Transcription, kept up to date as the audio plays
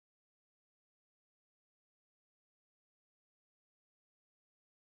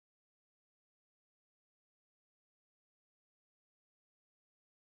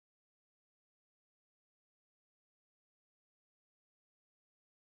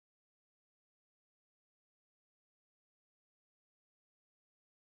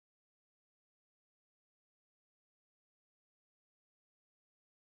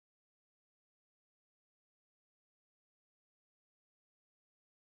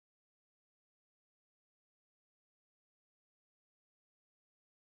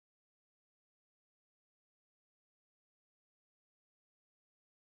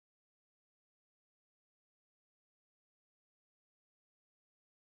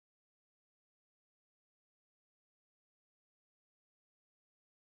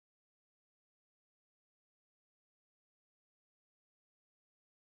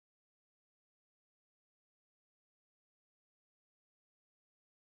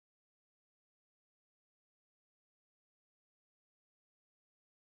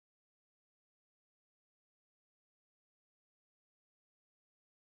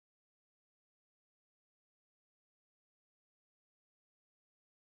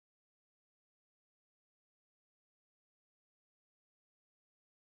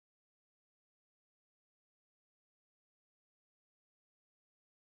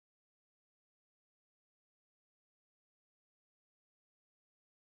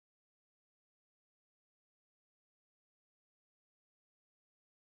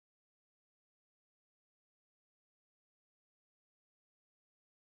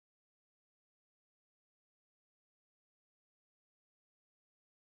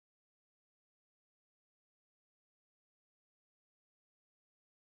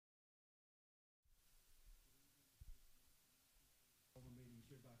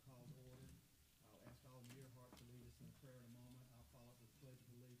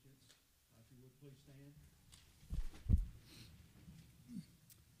Please stand.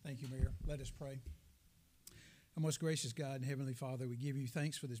 Thank you, Mayor. Let us pray. Our most gracious God and Heavenly Father, we give you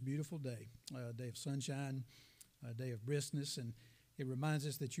thanks for this beautiful day, a day of sunshine, a day of briskness, and it reminds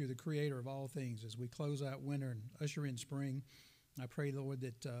us that you're the creator of all things. As we close out winter and usher in spring, I pray, Lord,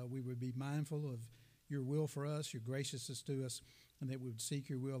 that we would be mindful of your will for us, your graciousness to us, and that we would seek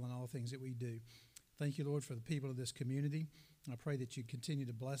your will in all things that we do. Thank you, Lord, for the people of this community. I pray that you continue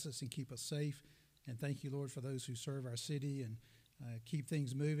to bless us and keep us safe. And thank you, Lord, for those who serve our city and keep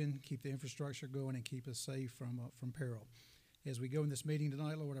things moving, keep the infrastructure going, and keep us safe from peril. As we go in this meeting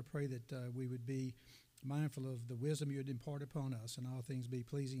tonight, Lord, I pray that we would be mindful of the wisdom you would impart upon us, and all things be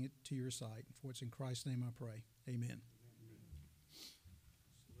pleasing to your sight. For it's in Christ's name I pray. Amen.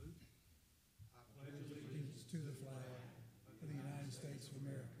 Salute. I pledge Allegiance to the flag of the United States of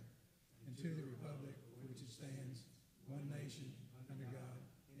America and to the republic for which it stands, one nation, under God,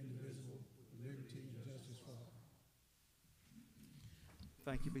 indivisible, with liberty and justice for all.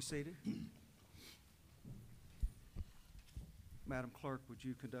 Thank you. Be seated. Madam Clerk, would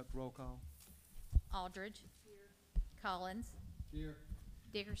you conduct roll call? Aldridge. Here. Collins. Here.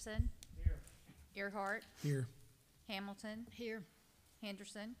 Dickerson. Here. Earhart. Here. Hamilton. Here.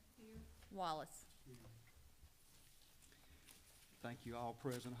 Henderson. Here. Wallace. Thank you. All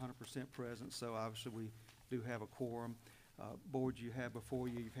present, 100% present, so obviously we do have a quorum. Board, you have before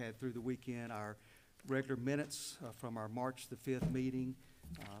you, you've had through the weekend our regular minutes from our March the 5th meeting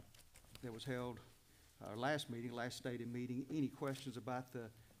that was held, our last stated meeting. Any questions about the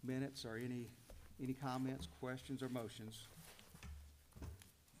minutes or any comments, questions, or motions?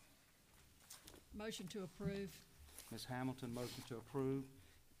 Motion to approve. Ms. Hamilton, motion to approve.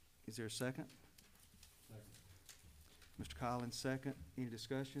 Is there a second? Second. Mr. Collins, second. Any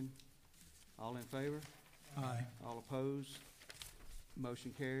discussion? All in favor? Aye. All opposed?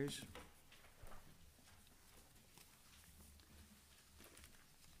 Motion carries.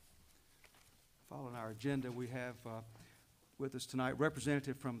 Following our agenda, we have with us tonight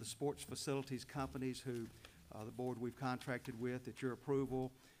representative from the sports facilities companies who the board we've contracted with at your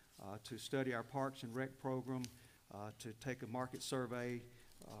approval to study our parks and rec program, to take a market survey,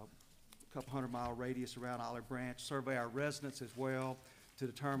 a couple 100-mile radius around Olive Branch, survey our residents as well to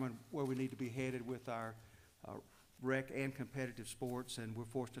determine where we need to be headed with our rec and competitive sports. And we're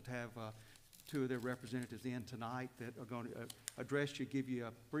fortunate to have two of their representatives in tonight that are going to address you, give you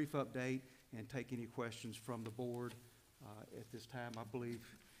a brief update, and take any questions from the board at this time. I believe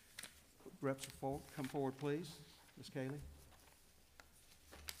reps will come forward, please. Ms. Kaylee.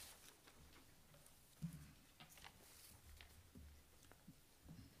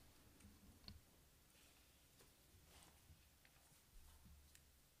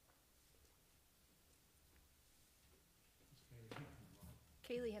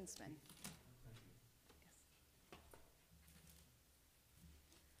 Kaylee Hinsman. Yes.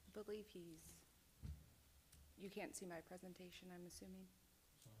 I believe you can't see my presentation, I'm assuming.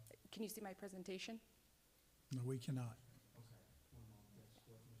 Sorry? Can you see my presentation? No, we cannot.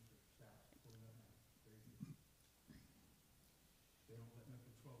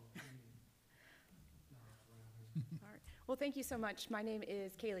 All right. Well, thank you so much. My name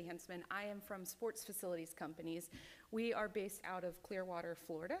is Kaylee Hinsman. I am from Sports Facilities Companies. We are based out of Clearwater,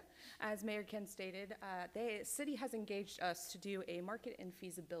 Florida. As Mayor Ken stated, the city has engaged us to do a market and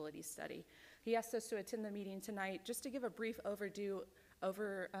feasibility study. He asked us to attend the meeting tonight just to give a brief overview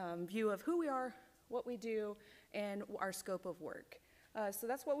of who we are, what we do, and our scope of work. So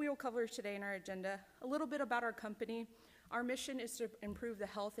that's what we will cover today in our agenda. A little bit about our company. Our mission is to improve the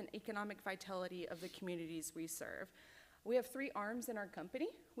health and economic vitality of the communities we serve. We have three arms in our company.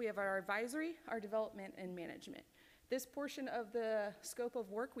 We have our advisory, our development, and management. This portion of the scope of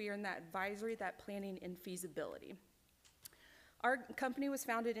work, we are in that advisory, that planning, and feasibility. Our company was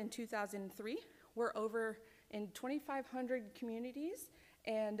founded in 2003. We're over in 2,500 communities,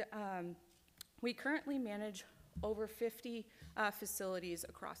 and we currently manage over 50 facilities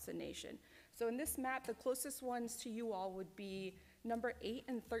across the nation. So in this map, the closest ones to you all would be number 8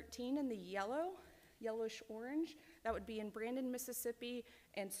 and 13 in the yellowish orange. That would be in Brandon, Mississippi,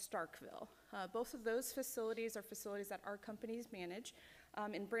 and Starkville. Both of those facilities are facilities that our companies manage.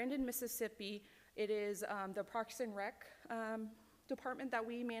 In Brandon, Mississippi, it is the Parks and Rec department that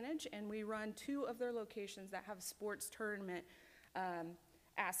we manage, and we run 2 of their locations that have sports tournament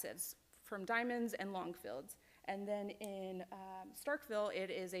assets from diamonds and long fields. And then in Starkville,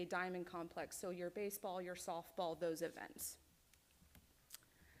 it is a diamond complex, so your baseball, your softball, those events.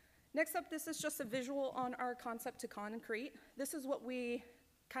 Next up, this is just a visual on our concept to concrete. This is what we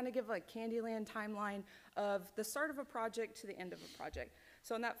kind of give a Candyland timeline of the start of a project to the end of a project.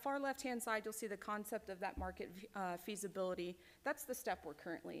 So on that far left-hand side, you'll see the concept of that market feasibility. That's the step we're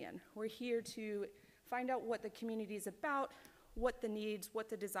currently in. We're here to find out what the community is about, what the needs, what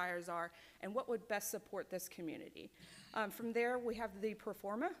the desires are, and what would best support this community. From there, we have the pro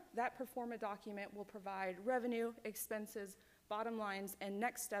forma. That pro forma document will provide revenue, expenses, bottom lines, and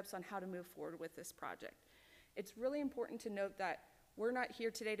next steps on how to move forward with this project. It's really important to note that we're not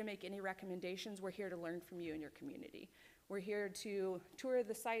here today to make any recommendations. We're here to learn from you and your community. We're here to tour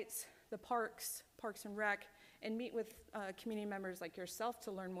the sites, the parks, Parks and Rec, and meet with community members like yourself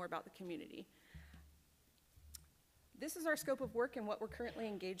to learn more about the community. This is our scope of work and what we're currently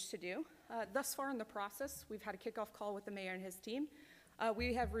engaged to do. Thus far in the process, we've had a kickoff call with the mayor and his team.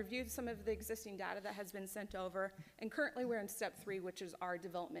 We have reviewed some of the existing data that has been sent over, and currently we're in step 3, which is our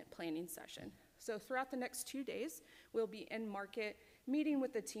development planning session. So throughout the next 2 days, we'll be in market, meeting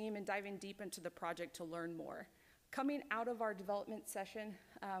with the team and diving deep into the project to learn more. Coming out of our development session,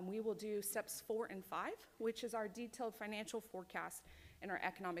 we will do steps 4 and 5, which is our detailed financial forecast and our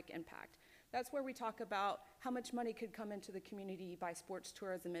economic impact. That's where we talk about how much money could come into the community by sports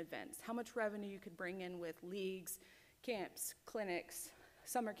tourism events, how much revenue you could bring in with leagues, camps, clinics,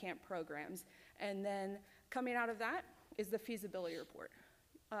 summer camp programs, and then coming out of that is the feasibility report.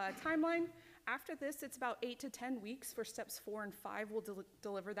 Timeline, after this, it's about 8 to 10 weeks for steps 4 and 5. We'll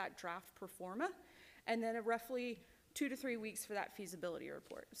deliver that draft pro forma, and then roughly 2 to 3 weeks for that feasibility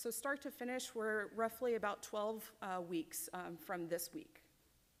report. So start to finish, we're roughly about 12 weeks from this week.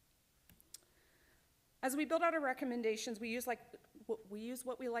 As we build out our recommendations, we use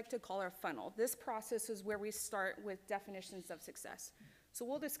what we like to call our funnel. This process is where we start with definitions of success. So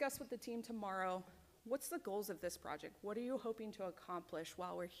we'll discuss with the team tomorrow, what's the goals of this project? What are you hoping to accomplish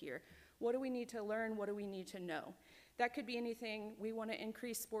while we're here? What do we need to learn? What do we need to know? That could be anything. We want to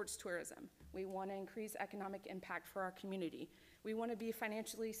increase sports tourism. We want to increase economic impact for our community. We want to be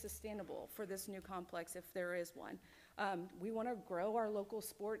financially sustainable for this new complex if there is one. We want to grow our local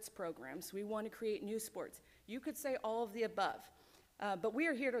sports programs. We want to create new sports. You could say all of the above, but we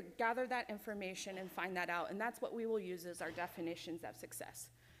are here to gather that information and find that out, and that's what we will use as our definitions of success.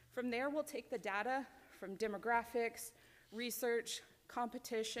 From there, we'll take the data from demographics, research,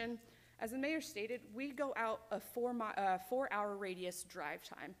 competition. As the mayor stated, we go out a 4-hour radius drive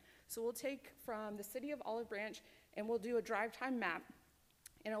time. So we'll take from the city of Olive Branch and we'll do a drive time map,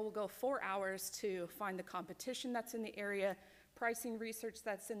 and it will go 4 hours to find the competition that's in the area, pricing research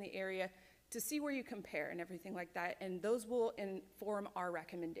that's in the area, to see where you compare and everything like that, and those will inform our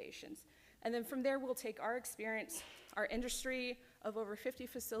recommendations. And then from there, we'll take our experience, our industry of over 50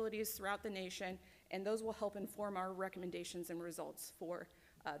 facilities throughout the nation, and those will help inform our recommendations and results for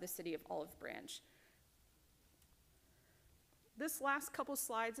the city of Olive Branch. This last couple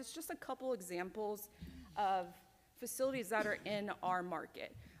slides, it's just a couple examples of facilities that are in our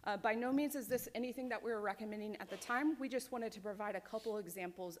market. By no means is this anything that we were recommending at the time. We just wanted to provide a couple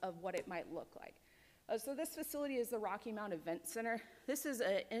examples of what it might look like. So this facility is the Rocky Mount Event Center. This is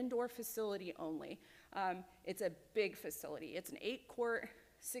an indoor facility only. It's a big facility. It's an 8-court,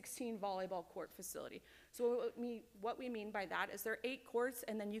 16 volleyball court facility. So what we mean by that is there are 8 courts,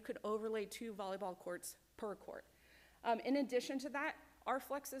 and then you could overlay 2 volleyball courts per court. In addition to that, our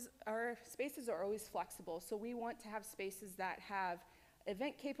spaces are always flexible, so we want to have spaces that have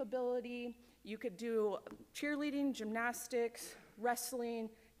event capability. You could do cheerleading, gymnastics, wrestling,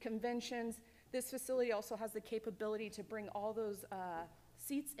 conventions. This facility also has the capability to bring all those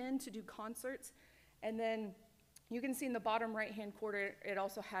seats in to do concerts. And then you can see in the bottom right-hand corner, it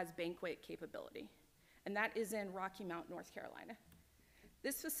also has banquet capability. And that is in Rocky Mount, North Carolina.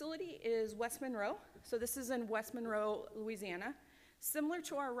 This facility is West Monroe. So this is in West Monroe, Louisiana. Similar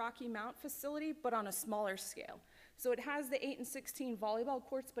to our Rocky Mount facility, but on a smaller scale. So it has the 8 and 16 volleyball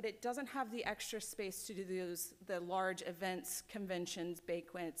courts, but it doesn't have the extra space to do the large events, conventions,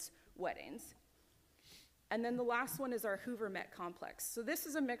 banquets, weddings. And then the last one is our Hoover Met Complex. So this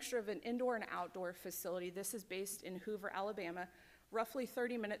is a mixture of an indoor and outdoor facility. This is based in Hoover, Alabama, roughly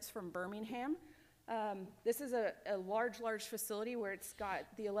 30 minutes from Birmingham. This is a large facility where it's got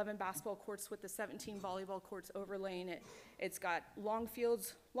the 11 basketball courts with the 17 volleyball courts overlaying it. It's got long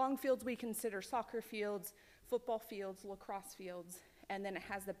fields we consider soccer fields, football fields, lacrosse fields, and then it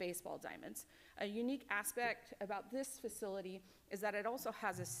has the baseball diamonds. A unique aspect about this facility is that it also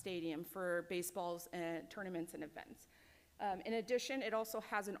has a stadium for baseballs and tournaments and events. In addition, it also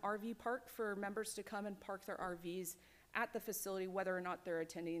has an RV park for members to come and park their RVs at the facility, whether or not they're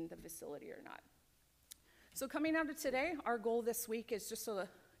attending the facility or not. So coming out of today, our goal this week is just to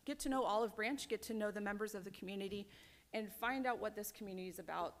get to know Olive Branch, get to know the members of the community, and find out what this community is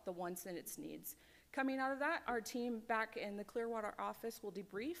about, the wants and its needs. Coming out of that, our team back in the Clearwater office will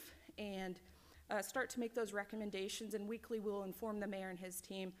debrief and start to make those recommendations, and weekly we'll inform the mayor and his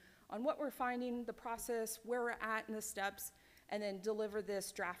team on what we're finding, the process, where we're at in the steps, and then deliver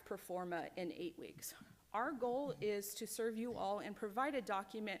this draft pro forma in 8 weeks. Our goal is to serve you all and provide a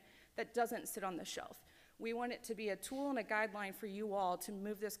document that doesn't sit on the shelf. We want it to be a tool and a guideline for you all to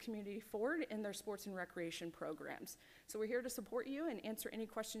move this community forward in their sports and recreation programs. So we're here to support you and answer any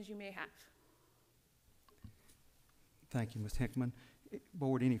questions you may have. Thank you, Ms. Hickman.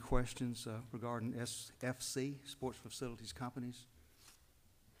 Board, any questions regarding SFC, Sports Facilities Companies?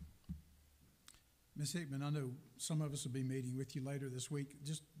 Ms. Hickman, I know some of us will be meeting with you later this week.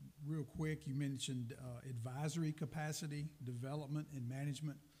 Just real quick, you mentioned advisory capacity, development, and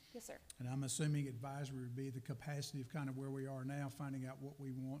management. Yes, sir. And I'm assuming advisory would be the capacity of kind of where we are now, finding out what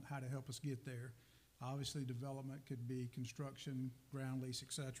we want, how to help us get there. Obviously, development could be construction, ground lease,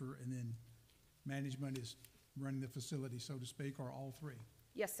 et cetera, and then management is running the facility, so to speak, or all three?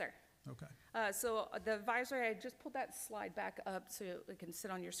 Yes, sir. Okay. So the advisory, I just pulled that slide back up so it can sit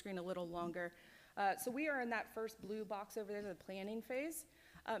on your screen a little longer. So we are in that first blue box over there, the planning phase.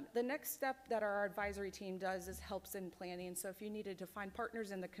 The next step that our advisory team does is helps in planning. So if you needed to find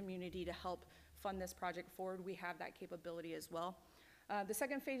partners in the community to help fund this project forward, we have that capability as well. The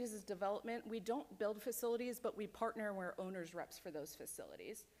second phase is development. We don't build facilities, but we partner and we're owners reps for those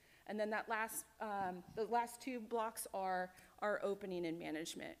facilities. And then that the last two blocks are our opening and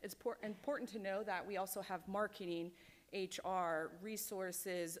management. It's important to know that we also have marketing, HR,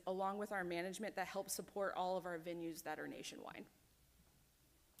 resources, along with our management that help support all of our venues that are nationwide.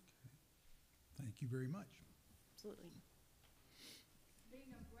 Thank you very much. Absolutely.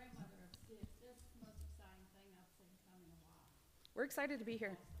 Being a grandmother of 6, that's the most exciting thing I've seen come in a while. We're excited to be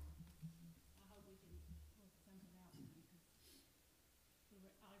here. I hope we can work something out with you, because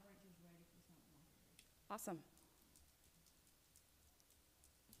Olive Branch is ready for something like this. Awesome.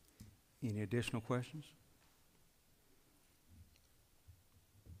 Any additional questions?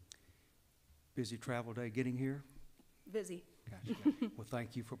 Busy travel day getting here? Busy. Gotcha. Well,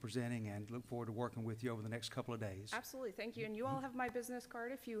 thank you for presenting and look forward to working with you over the next couple of days. Absolutely. Thank you. And you all have my business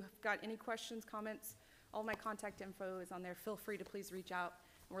card. If you've got any questions, comments, all my contact info is on there. Feel free to please reach out.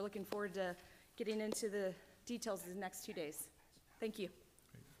 And we're looking forward to getting into the details of the next 2 days. Thank you.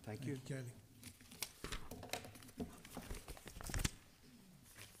 Thank you. Kelly.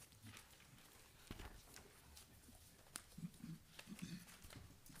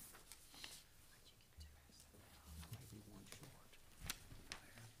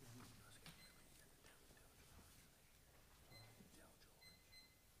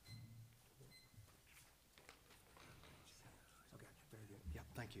 Okay, very good. Yep,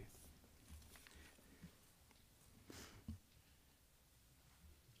 thank you.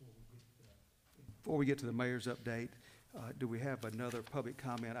 Before we get to the mayor's update, do we have another public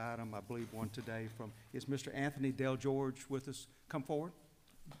comment item? I believe one today from, is Mr. Anthony Del George with us? Come forward.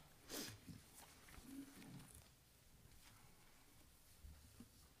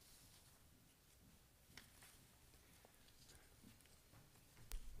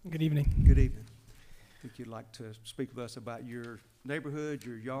 Good evening. Good evening. I think you'd like to speak with us about your neighborhood,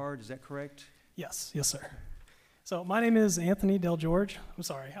 your yard, is that correct? Yes, sir. So my name is Anthony Del George. I'm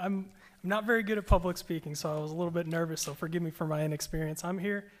sorry, I'm not very good at public speaking, so I was a little bit nervous, so forgive me for my inexperience. I'm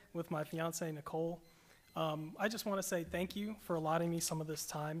here with my fiance, Nicole. I just want to say thank you for allotting me some of this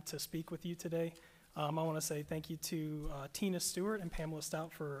time to speak with you today. I want to say thank you to Tina Stewart and Pamela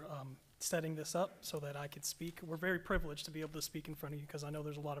Stout for setting this up so that I could speak. We're very privileged to be able to speak in front of you because I know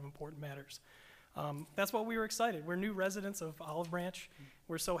there's a lot of important matters. That's why we were excited. We're new residents of Olive Branch.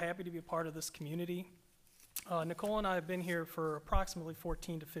 We're so happy to be a part of this community. Nicole and I have been here for approximately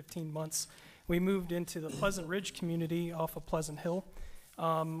 14 to 15 months. We moved into the Pleasant Ridge community off of Pleasant Hill.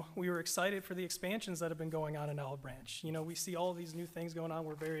 We were excited for the expansions that have been going on in Olive Branch. You know, we see all of these new things going on.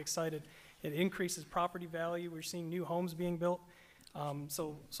 We're very excited. It increases property value. We're seeing new homes being built.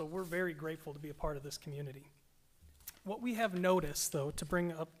 So we're very grateful to be a part of this community. What we have noticed, though, to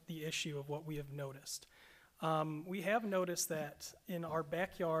bring up the issue of what we have noticed, we have noticed that in our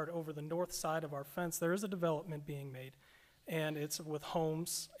backyard over the north side of our fence, there is a development being made, and it's with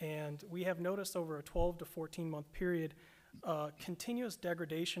homes. And we have noticed over a 12 to 14-month period, continuous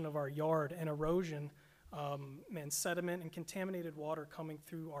degradation of our yard and erosion and sediment and contaminated water coming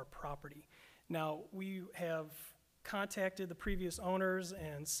through our property. Now, we have contacted the previous owners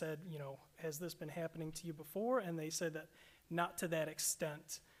and said, you know, has this been happening to you before? And they said that not to that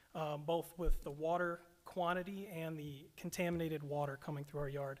extent, both with the water quantity and the contaminated water coming through our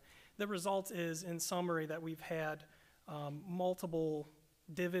yard. The result is, in summary, that we've had multiple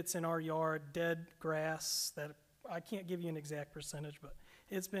divots in our yard, dead grass that I can't give you an exact percentage, but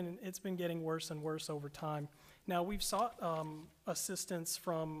it's been getting worse and worse over time. Now, we've sought assistance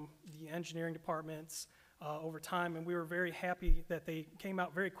from the engineering departments over time, and we were very happy that they came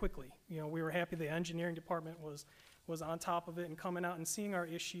out very quickly. You know, we were happy the engineering department was on top of it and coming out and seeing our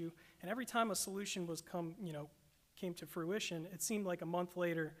issue. And every time a solution came to fruition, it seemed like a month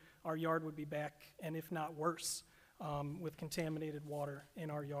later our yard would be back, and if not worse, with contaminated water in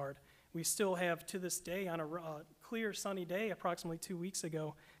our yard. We still have, to this day, on a clear sunny day, approximately 2 weeks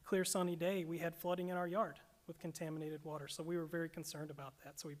ago, clear sunny day, we had flooding in our yard with contaminated water. So we were very concerned about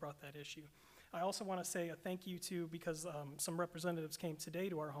that, so we brought that issue. I also want to say a thank you to, because some representatives came today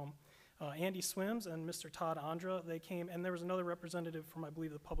to our home, Andy Swims and Mr. Todd Andra. They came, and there was another representative from, I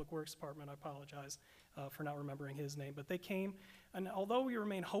believe, the Public Works Department. I apologize for not remembering his name, but they came, and although we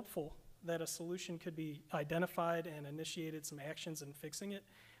remain hopeful that a solution could be identified and initiated some actions in fixing it,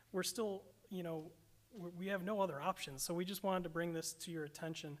 we're still, we have no other options. So we just wanted to bring this to your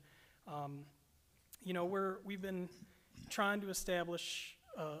attention. We've been trying to establish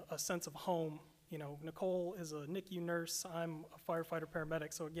a sense of home. Nicole is a NICU nurse. I'm a firefighter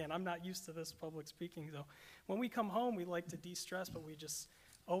paramedic. So again, I'm not used to this public speaking. So when we come home, we like to de-stress, but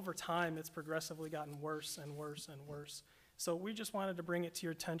over time, it's progressively gotten worse and worse and worse. So we just wanted to bring it to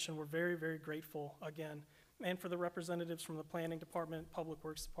your attention. We're very, very grateful again. And for the representatives from the Planning Department, Public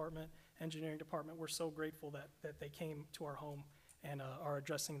Works Department, Engineering Department, we're so grateful that they came to our home and are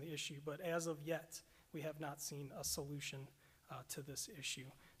addressing the issue. But as of yet, we have not seen a solution to this issue.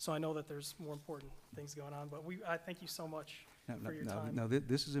 So I know that there's more important things going on, but I thank you so much for your time. No,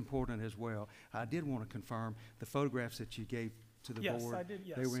 this is important as well. I did want to confirm the photographs that you gave to the board. Yes, I did,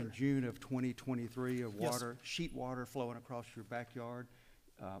 yes, They were in sir. June of 2023 of Yes, water, sheet water flowing across your backyard.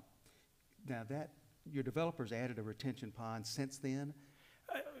 Now your developers added a retention pond since then?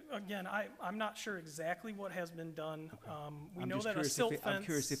 Again, I'm not sure exactly what has been done. We I'm know just that a curious silt if fence. I'm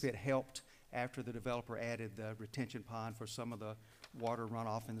curious if it helped after the developer added the retention pond for some of the water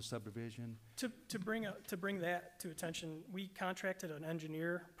runoff in the subdivision. To bring that to attention, we contracted an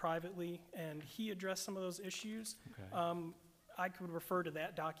engineer privately, and he addressed some of those issues. Okay. I could refer to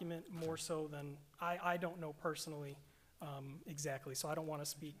that document more so than, I don't know personally exactly, so I don't want to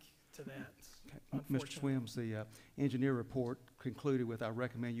speak to that. Okay. Mr. Unfortunately. Swims, the engineer report concluded with, I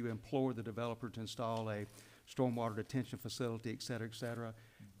recommend you implore the developer to install a stormwater detention facility, et cetera, et cetera.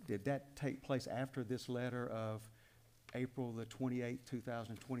 Did that take place after this letter of April the 28th,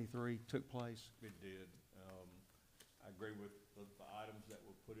 2023 took place? It did. I agree with the items that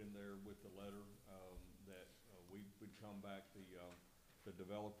were put in there with the letter, that we would come back, the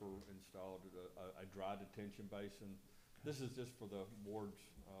developer installed a dry detention basin. This is just for the board's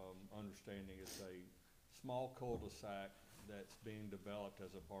understanding. It's a small cul-de-sac that's being developed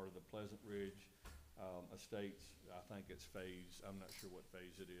as a part of the Pleasant Ridge Estates. I think it's phase, I'm not sure what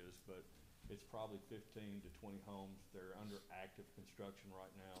phase it is, but it's probably 15 to 20 homes. They're under active construction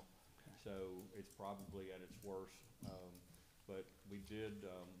right now. Okay. So it's probably at its worst. But we did,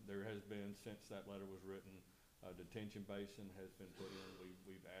 there has been, since that letter was written, a detention basin has been put in.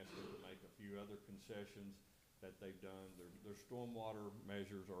 We've asked them to make a few other concessions that they've done. Their stormwater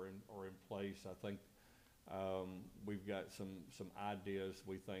measures are in place. I think we've got some ideas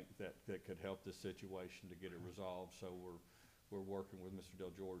we think that could help this situation to get it resolved. So we're working with Mr.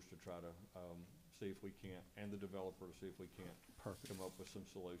 Del George to try to see if we can't, and the developer to see if we can't come up with some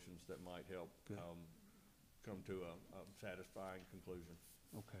solutions that might help come to a satisfying conclusion.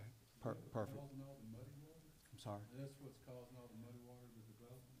 Okay, perfect. Causing all the muddy water? I'm sorry? That's what's causing all the muddy water with the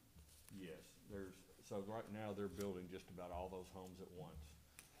development? Yes, so right now they're building just about all those homes at once.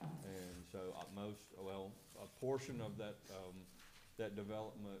 And so a portion of that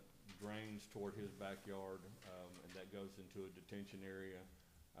development drains toward his backyard, and that goes into a detention area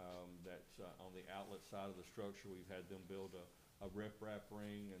that's on the outlet side of the structure. We've had them build a riprap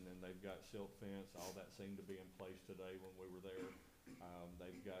ring, and then they've got silt fence. All that seemed to be in place today when we were there.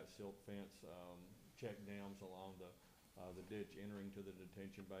 They've got silt fence check dams along the ditch entering to the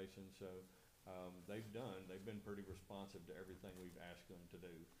detention basin. So they've been pretty responsive to everything we've asked them to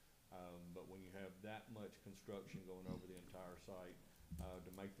do. But when you have that much construction going over the entire site,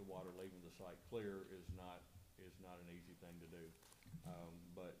 to make the water leaving the site clear is not an easy thing to do.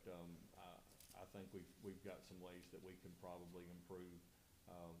 I think we've got some ways that we can probably improve,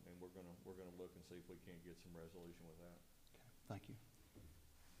 and we're gonna look and see if we can't get some resolution with that. Okay, thank you.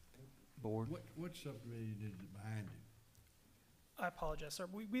 Board? What subdivision is it behind it? I apologize, sir.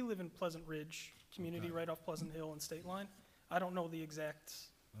 We live in Pleasant Ridge community, Okay. right off Pleasant Hill and State Line. I don't know the exact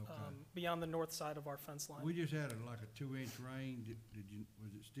Okay. beyond the north side of our fence line. We just had like a 2-inch rain. Did you,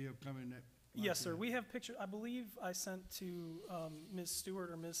 was it still coming that? like Yes, sir. that? We have pictures, I believe I sent to Ms. Stewart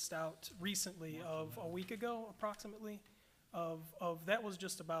or Ms. Stout recently of a week ago approximately, that was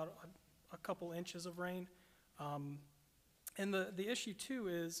just about a couple inches of rain. And the issue too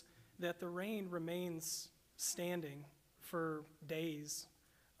is that the rain remains standing for days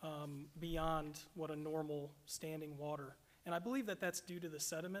beyond what a normal standing water. And I believe that that's due to the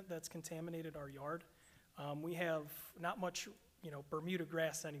sediment that's contaminated our yard. We have not much, Bermuda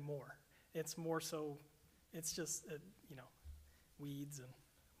grass anymore. It's more so, it's just, weeds and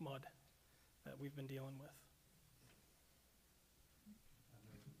mud that we've been dealing with.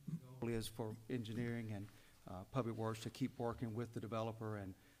 Goal is for engineering and Public Works to keep working with the developer,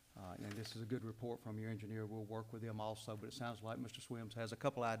 and this is a good report from your engineer. We'll work with them also, but it sounds like Mr. Swims has a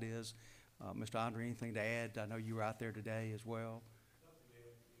couple ideas. Mr. Andre, anything to add? I know you were out there today as well.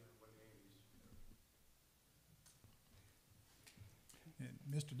 And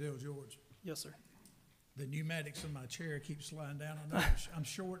Mr. Dale George, Yes, sir. the pneumatics in my chair keep sliding down. I know I'm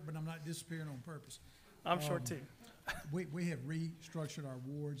short, but I'm not disappearing on purpose. I'm short too. We have restructured our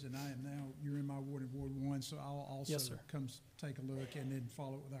wards, and I am now, you're in my ward in Ward 1, so I'll also Yes, sir. come take a look and then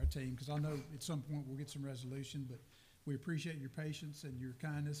follow it with our team, because I know at some point we'll get some resolution, but we appreciate your patience and your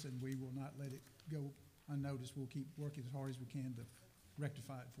kindness, and we will not let it go unnoticed. We'll keep working as hard as we can to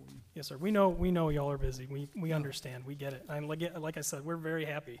rectify it for you. Yes, sir. We know y'all are busy. We understand. We get it. And like I said, we're very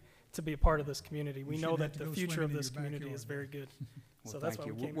happy to be a part of this community. We You know shouldn't that have to the go future swimming of in this your community backyard, is very good. Well, So that's thank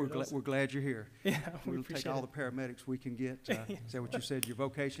why you. we came We're here to glad, us. we're glad you're here. Yeah, we We'll appreciate take all it. the paramedics we can get. Is that what you said your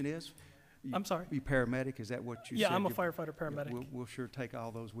vocation is? I'm sorry? You paramedic, is that what you said? Yeah, I'm a your- firefighter Yeah, paramedic. We'll sure take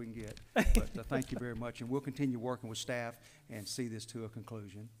all those we can get. But thank you very much, and we'll continue working with staff and see this to a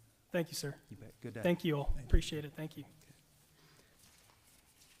conclusion. Thank you, sir. You bet. Good day. Thank you all. Thank you. Appreciate it. Thank you.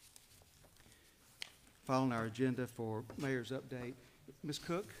 Following our agenda for mayor's update, Ms.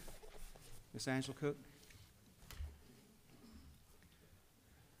 Cook, Ms. Angela Cook.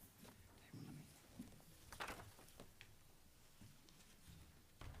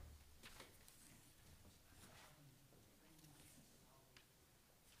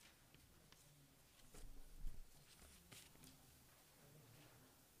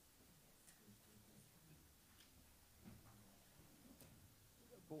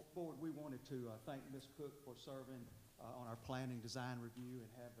 Board, we wanted to thank Ms. Cook for serving on our planning design review and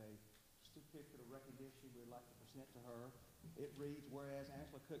have a certificate of recognition we'd like to present to her. It reads, whereas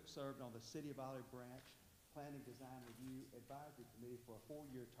Angela Cook served on the City of Olive Branch Planning Design Review Advisory Committee for a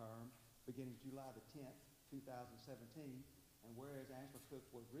 4-year term beginning July the 10th, 2017, and whereas Angela Cook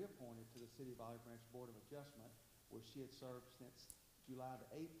was reappointed to the City of Olive Branch Board of Adjustment, where she had served since July the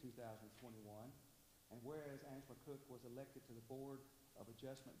 8th, 2021, and whereas Angela Cook was elected to the Board of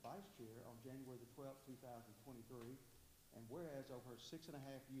Adjustment Vice Chair on January the 12th, 2023, and whereas over her 6.5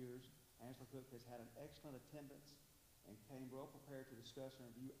 years, Angela Cook has had an excellent attendance and came well prepared to discuss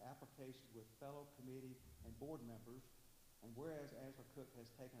and review applications with fellow committee and board members, and whereas Angela Cook has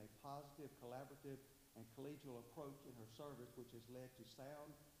taken a positive, collaborative, and collegial approach in her service, which has led to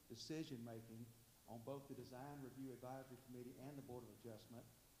sound decision-making on both the Design Review Advisory Committee and the Board of Adjustment,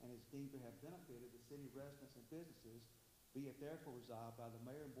 and is deemed to have benefited the city residents and businesses, be it therefore resolved by the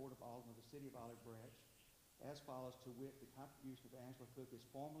Mayor and Board of Aldermen of the City of Olive Branch as follows, to wit, the contribution of Angela Cook is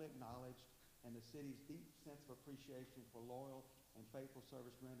formally acknowledged, and the city's deep sense of appreciation for loyal and faithful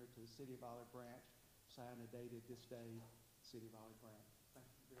service rendered to the City of Olive Branch, signed and dated this day, City of Olive Branch. Thank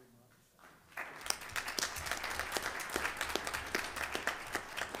you very much.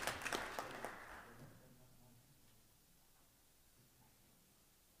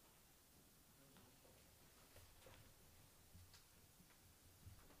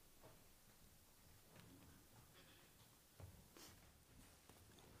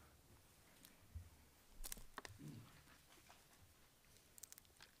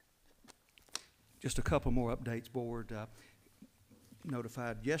 Just a couple more updates, Board.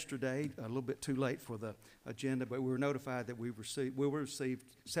 Notified yesterday, a little bit too late for the agenda, but we were notified that we will receive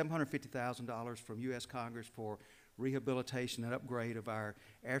 $750,000 from U.S. Congress for rehabilitation and upgrade of our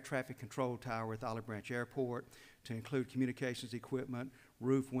air traffic control tower at the Olive Branch Airport, to include communications equipment,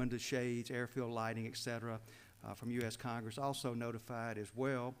 roof, window shades, airfield lighting, et cetera, from U.S. Congress. Also notified as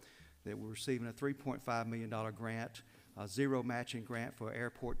well that we're receiving a $3.5 million grant, a zero matching grant for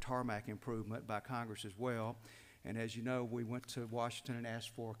airport tarmac improvement by Congress as well. And as you know, we went to Washington and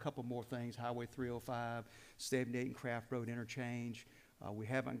asked for a couple more things: Highway 305, 78 and Craft Road interchange. We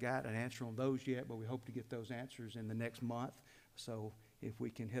haven't got an answer on those yet, but we hope to get those answers in the next month. So if we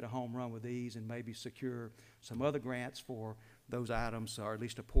can hit a home run with these and maybe secure some other grants for those items, or at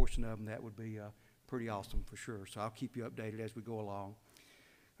least a portion of them, that would be pretty awesome for sure. So I'll keep you updated as we go along.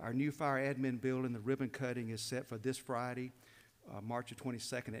 Our new fire admin building, the ribbon cutting is set for this Friday, March the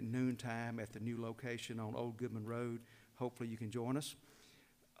 22nd at noontime at the new location on Old Goodman Road. Hopefully you can join us.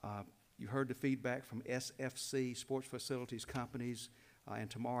 You heard the feedback from SFC, Sports Facilities Companies, and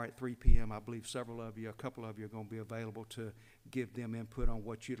tomorrow at 3 p.m., I believe a couple of you are going to be available to give them input on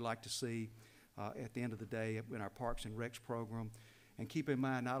what you'd like to see at the end of the day in our Parks and Recs program. And keep in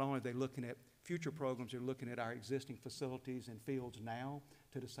mind, not only are they looking at future programs, they're looking at our existing facilities and fields now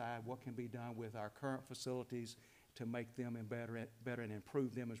to decide what can be done with our current facilities to make them better and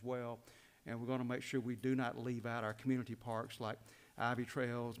improve them as well. And we're going to make sure we do not leave out our community parks like Ivy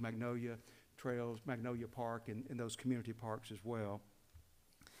Trails, Magnolia Park, and those community parks as well.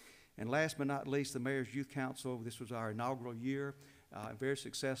 And last but not least, the Mayor's Youth Council. This was our inaugural year, very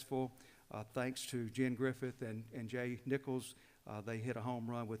successful. Thanks to Jen Griffith and Jay Nichols. They hit a home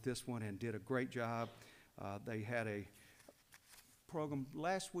run with this one and did a great job. They had a program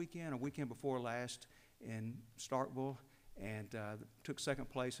last weekend, or weekend before last, in Starkville, and took second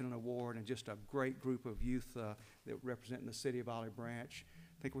place in an award, and just a great group of youth that representing the city of Olive Branch.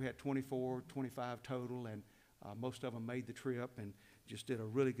 I think we had 24, 25 total, and most of them made the trip and just did a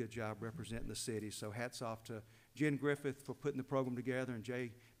really good job representing the city. So hats off to Jen Griffith for putting the program together and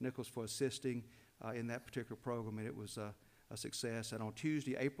Jay Nichols for assisting in that particular program, and it was a success. And on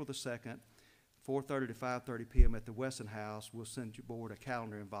Tuesday, April the 2nd, 4:30 to 5:30 p.m. at the Wesson House, we'll send your board a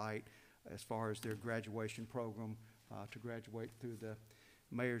calendar invite as far as their graduation program to graduate through the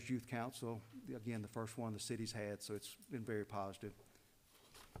Mayor's Youth Council. Again, the first one the city's had, so it's been very positive.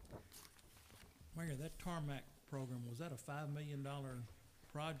 Mayor, that tarmac program, was that a $5 million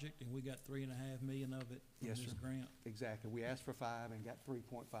project, and we got $3.5 million of it from Yes, this sir. grant? Exactly. We asked for 5 and got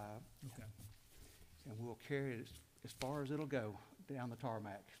 3.5, Okay. and we'll carry it as far as it'll go down the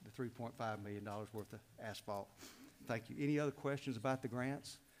tarmac, the $3.5 million worth of asphalt. Thank you. Any other questions about the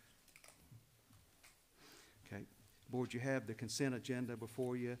grants? Okay. Board, you have the consent agenda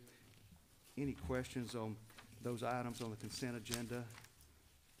before you. Any questions on those items on the consent agenda?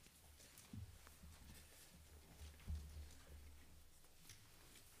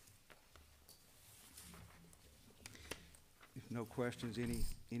 If no questions,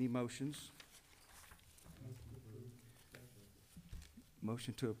 any motions?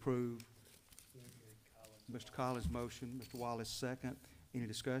 Motion to approve. Mr. Collins' motion, Mr. Wallace second. Any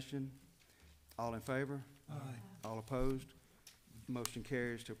discussion? All in favor? Aye. All opposed? Motion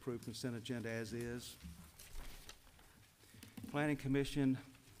carries to approve consent agenda as is. Planning Commission,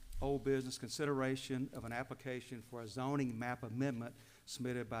 old business, consideration of an application for a zoning map amendment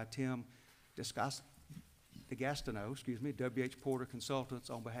submitted by Tim DeGastino, W.H. Porter Consultants,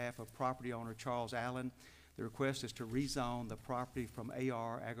 on behalf of property owner Charles Allen. The request is to rezone the property from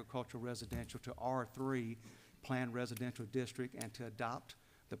AR, agricultural residential, to R3, planned residential district, and to adopt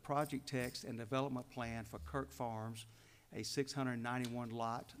the project text and development plan for Kirk Farms, a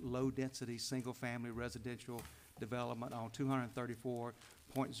 691-lot, low-density, single-family residential development on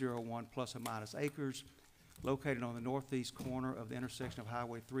 234.01 plus or minus acres, located on the northeast corner of the intersection of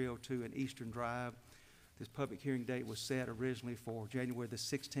Highway 302 and Eastern Drive. This public hearing date was set originally for January the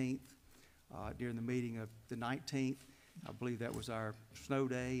 16th. During the meeting of the 19th, I believe that was our snow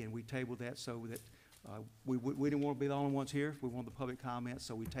day, and we tabled that so that we didn't want to be the only ones here. We wanted the public comments,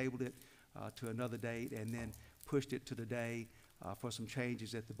 so we tabled it to another date and then pushed it to the day for some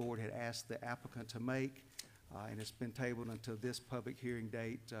changes that the board had asked the applicant to make, and it's been tabled until this public hearing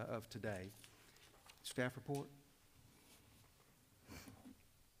date of today. Staff report?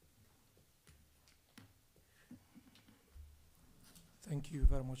 Thank you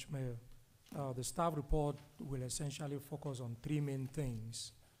very much, Mayor. The staff report will essentially focus on 3 main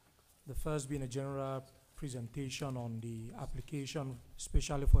things. The first being a general presentation on the application,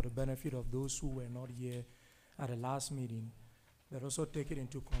 especially for the benefit of those who were not here at the last meeting. But also taking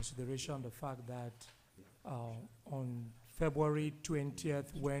into consideration the fact that on February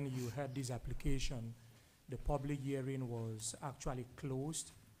 20th, when you had this application, the public hearing was actually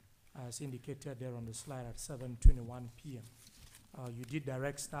closed, as indicated there on the slide, at 7:21 p.m. You did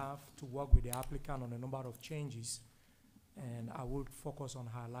direct staff to work with the applicant on a number of changes, and I would focus on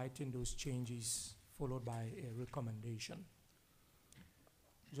highlighting those changes, followed by a recommendation.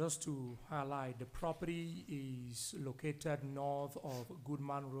 Just to highlight, the property is located north of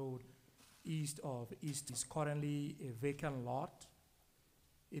Goodman Road, east of East. Is currently a vacant lot.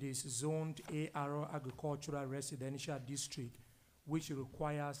 It is zoned AR, Agricultural Residential District, which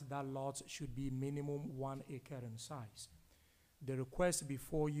requires that lots should be minimum 1 acre in size. The request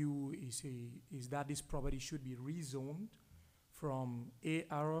before you is that this property should be rezoned from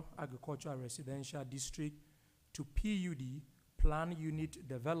AR, Agricultural Residential District, to PUD, Plan Unit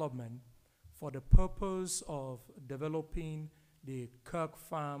Development, for the purpose of developing the Kirk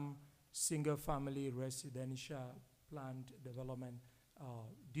Farm Single Family Residential Planned Development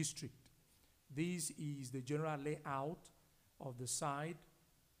District. This is the general layout of the site.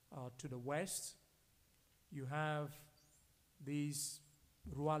 To the west, you have this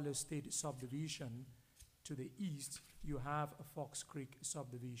rural estate subdivision. To the east, you have a Fox Creek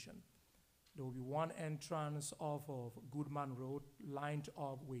subdivision. There will be one entrance off of Goodman Road lined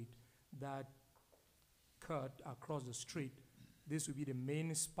up with that cut across the street. This will be the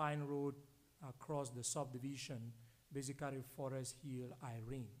main spine road across the subdivision, basically Forest Hill,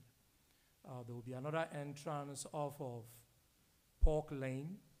 Irene. There will be another entrance off of Pork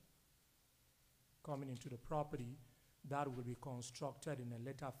Lane coming into the property that will be constructed in a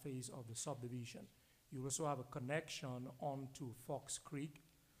later phase of the subdivision. You also have a connection onto Fox Creek,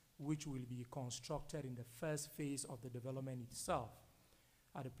 which will be constructed in the first phase of the development itself.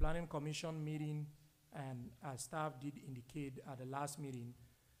 At the Planning Commission meeting, and as staff did indicate at the last meeting,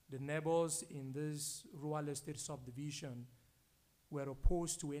 the neighbors in this rural estate subdivision were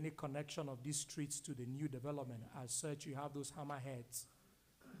opposed to any connection of these streets to the new development. As such, you have those hammerheads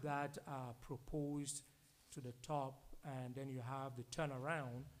that are proposed to the top, and then you have the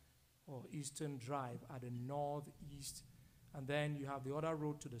turnaround or Eastern Drive at the northeast, and then you have the other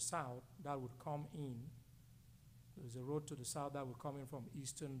road to the south that would come in. There's a road to the south that will come in from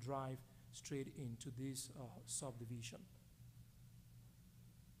Eastern Drive straight into this subdivision.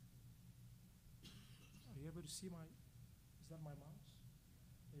 Are you able to see is that my mouse?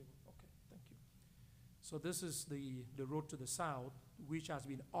 Okay, thank you. So this is the road to the south, which has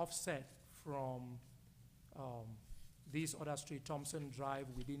been offset from this other street, Thompson Drive,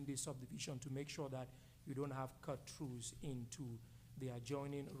 within this subdivision to make sure that you don't have cut-throughs into the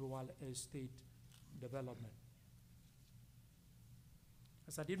adjoining rural estate development.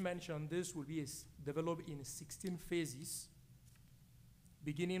 As I did mention, this will be developed in 16 phases,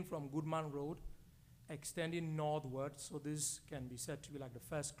 beginning from Goodman Road, extending northward. So this can be said to be like the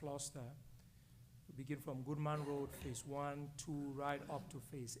first cluster. We begin from Goodman Road, phase 1, 2, right up to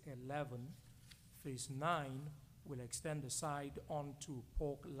phase 11. Phase 9 will extend the side onto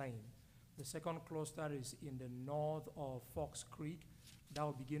Pork Lane. The second cluster is in the north of Fox Creek. That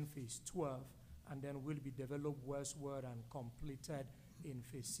will begin phase 12, and then will be developed westward and completed in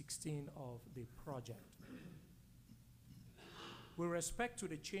phase 16 of the project. With respect to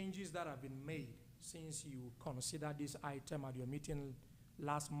the changes that have been made since you considered this item at your meeting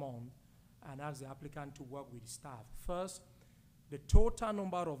last month and asked the applicant to work with staff. First, the total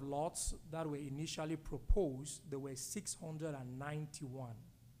number of lots that were initially proposed, there were 691.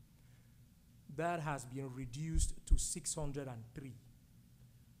 That has been reduced to 603.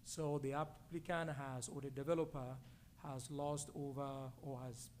 So the applicant has, or the developer has lost over, or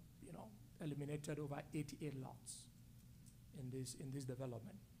has, eliminated over 88 lots in this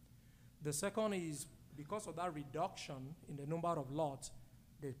development. The second is, because of that reduction in the number of lots,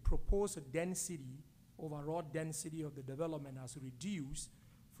 the proposed density, overall density of the development has reduced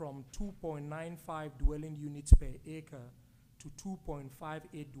from 2.95 dwelling units per acre to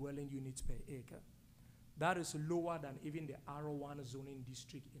 2.58 dwelling units per acre. That is lower than even the R1 zoning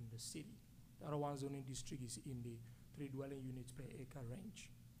district in the city. The R1 zoning district is in the 3 dwelling units per acre range.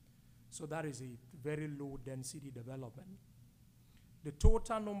 So that is a very low density development. The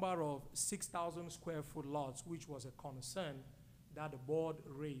total number of 6,000 square foot lots, which was a concern that the board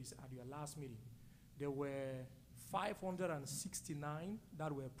raised at your last meeting, there were 569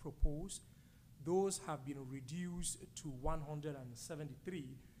 that were proposed. Those have been reduced to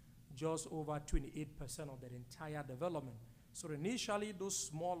 173, just over 28% of the entire development. So initially, those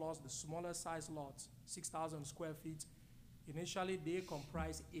small lots, the smaller size lots, 6,000 square feet, initially they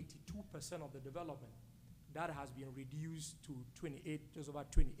comprise 82% of the development. That has been reduced to 28, just over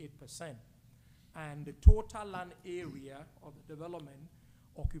 28%. And the total land area of the development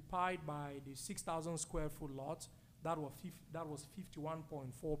occupied by the 6,000 square foot lots, that was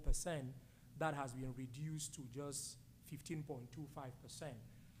 51.4%. That has been reduced to just 15.25%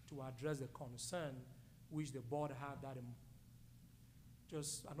 to address the concern which the board had that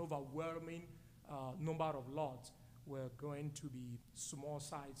just an overwhelming number of lots were going to be small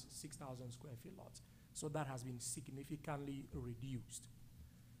size 6,000 square feet lots. So that has been significantly reduced.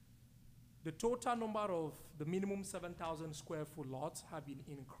 The total number of the minimum 7,000 square foot lots have been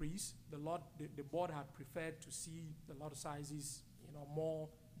increased. The board had preferred to see the lot sizes, more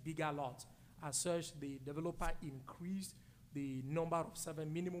bigger lots. As such, the developer increased the number of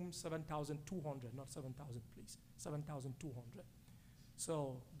minimum 7,200, not 7,000, please, 7,200.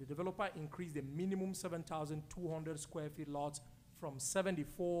 So the developer increased the minimum 7,200 square feet lots from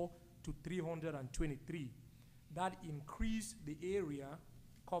 74 to 323. That increased the area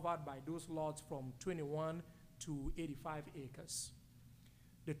covered by those lots from 21 to 85 acres.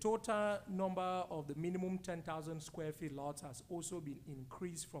 The total number of the minimum 10,000 square feet lots has also been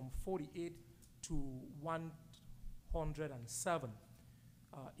increased from 48 to 107.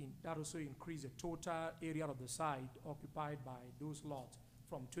 That also increased the total area of the site occupied by those lots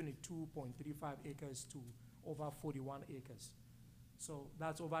from 22.35 acres to over 41 acres. So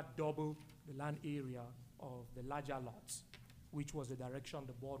that's over double the land area of the larger lots, which was the direction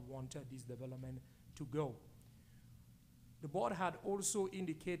the board wanted this development to go. The board had also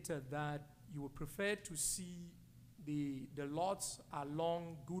indicated that you would prefer to see the lots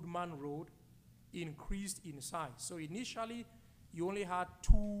along Goodman Road increased in size. So initially, you only had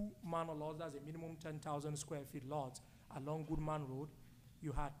 2 manor lots, that's a minimum 10,000 square feet lots along Goodman Road.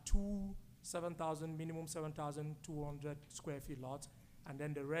 You had 2 minimum 7,200 square feet lots, and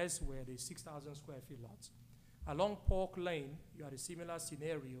then the rest were the 6,000 square feet lots. Along Pork Lane, you had a similar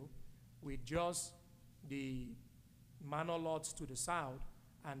scenario with just the manor lots to the south,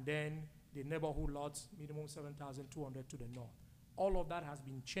 and then the neighborhood lots, minimum 7,200 to the north. All of that has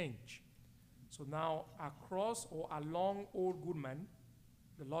been changed. So now across or along Old Goodman,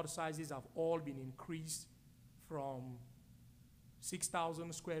 the lot sizes have all been increased from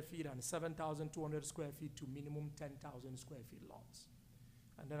 6,000 square feet and 7,200 square feet to minimum 10,000 square feet lots.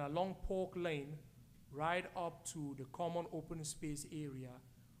 And then along Pork Lane, right up to the common open space area,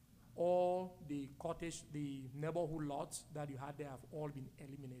 all the neighborhood lots that you had there have all been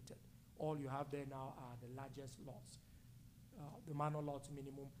eliminated. All you have there now are the largest lots. The manor lots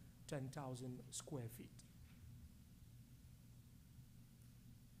minimum 10,000 square feet.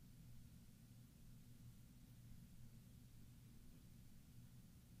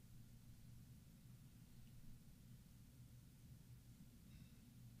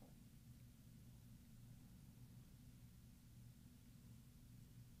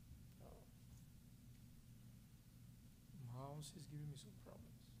 Mouse is giving me some problems.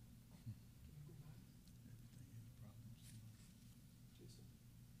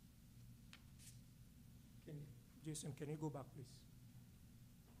 Jason, can you go back, please?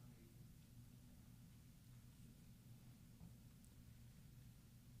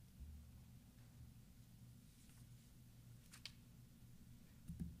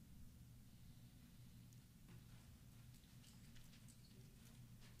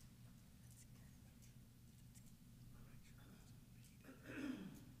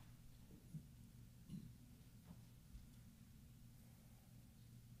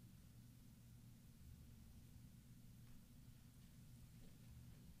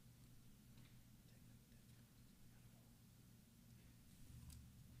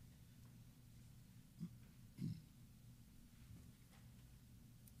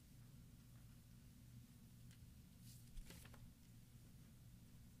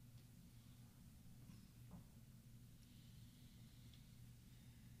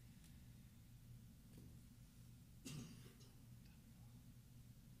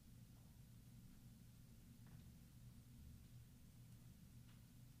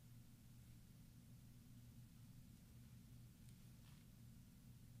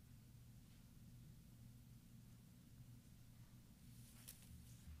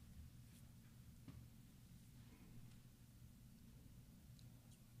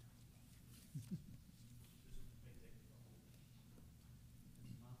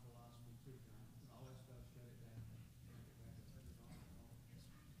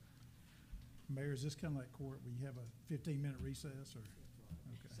 Mayor, is this kind of like court where you have a 15-minute recess, or? Okay.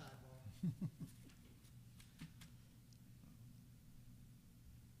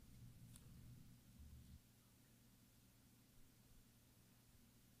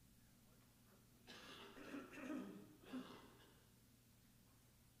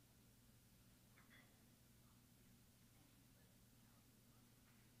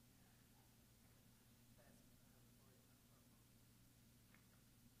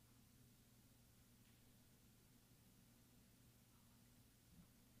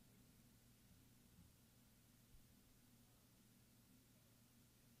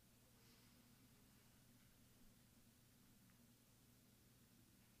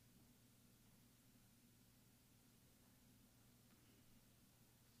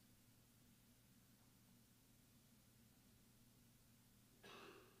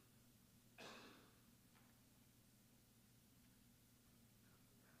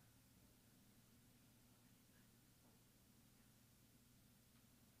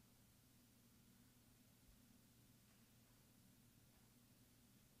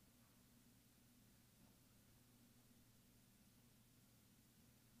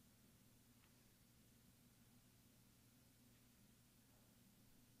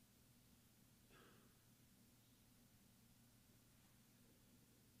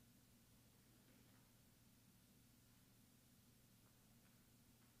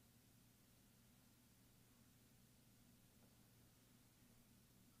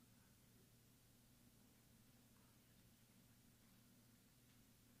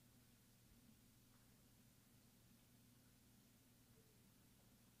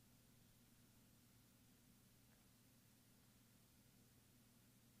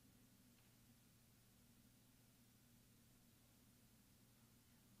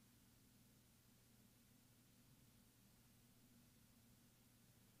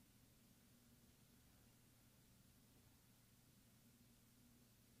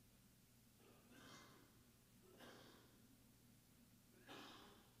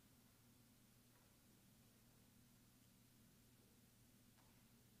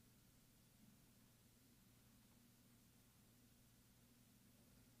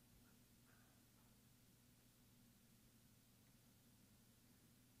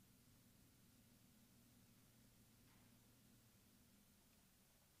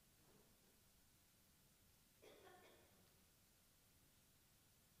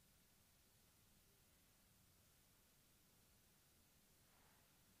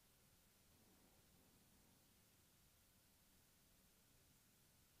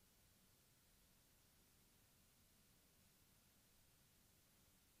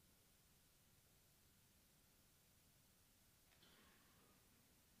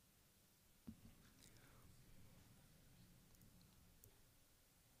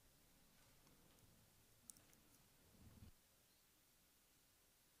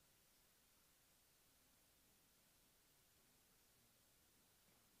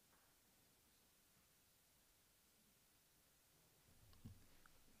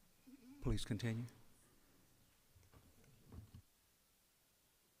 Please continue.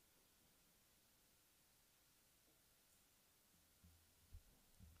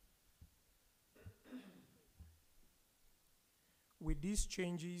 With these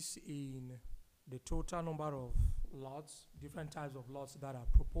changes in the total number of lots, different types of lots that are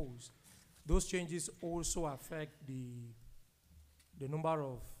proposed, those changes also affect the number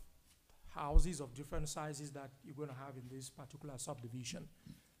of houses of different sizes that you're going to have in this particular subdivision.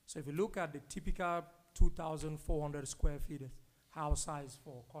 So if you look at the typical 2,400 square feet house size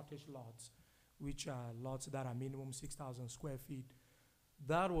for cottage lots, which are lots that are minimum 6,000 square feet,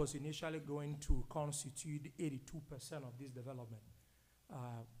 that was initially going to constitute 82% of this development.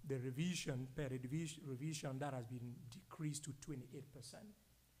 The revision, revision, that has been decreased to 28%.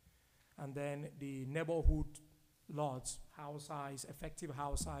 And then the neighborhood lots, house size, effective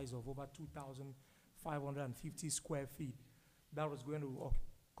house size of over 2,550 square feet, that was going to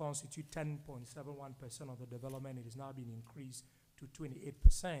constitute 10.71% of the development. It is now being increased to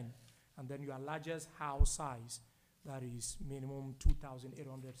 28%. And then your largest house size, that is minimum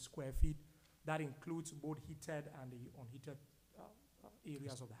 2,800 square feet. That includes both heated and the unheated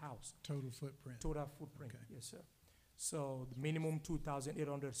areas of the house. Total footprint. Total footprint, Okay. yes, sir. So the minimum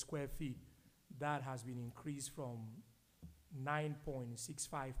 2,800 square feet, that has been increased from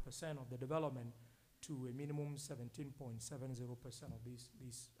 9.65% of the development to a minimum 17.70% of this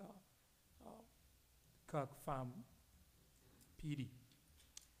Kirk Farm PD.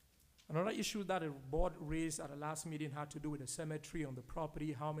 Another issue that the board raised at the last meeting had to do with the cemetery on the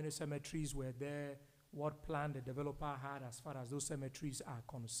property, how many cemeteries were there, what plan the developer had as far as those cemeteries are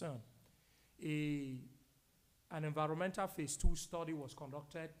concerned. An environmental phase 2 study was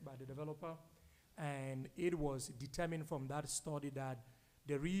conducted by the developer, and it was determined from that study that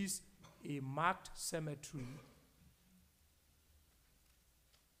there is a marked cemetery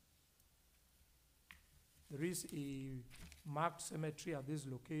at this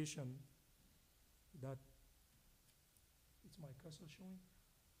location that, it's my cursor showing?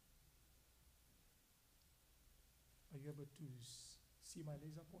 Are you able to see my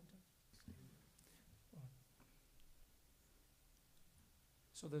laser pointer?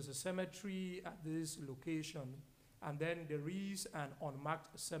 So there's a cemetery at this location, and then there is an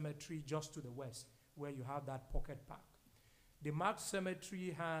unmarked cemetery just to the west where you have that pocket park. The marked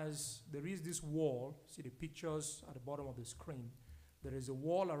cemetery there is this wall, see the pictures at the bottom of the screen. There is a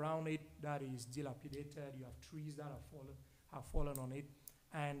wall around it that is dilapidated. You have trees that have fallen on it.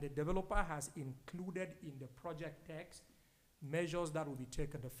 And the developer has included in the project text measures that will be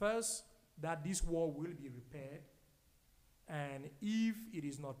taken. The first, that this wall will be repaired. And if it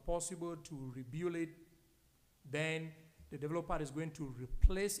is not possible to rebuild it, then the developer is going to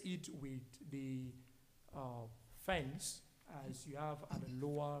replace it with the fence as you have at the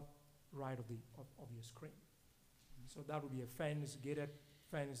lower right of your screen. So that will be a fence, gated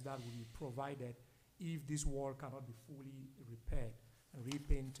fence that will be provided if this wall cannot be fully repaired and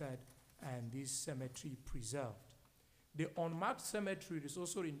repainted and this cemetery preserved. The unmarked cemetery is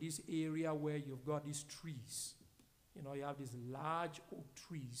also in this area where you've got these trees. You know, you have these large oak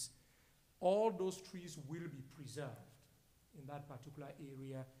trees. All those trees will be preserved in that particular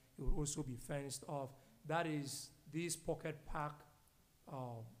area. It will also be fenced off. That is this pocket park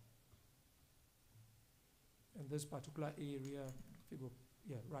in this particular area. If you go,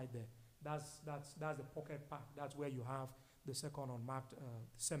 yeah, right there. That's the pocket park. That's where you have the second unmarked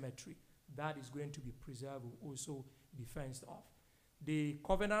cemetery. That is going to be preserved, will also be fenced off. The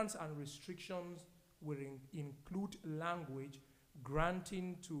covenants and restrictions will include language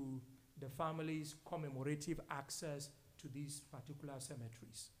granting to the families commemorative access to these particular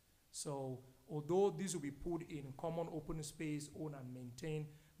cemeteries. So although this will be put in common open space owned and maintained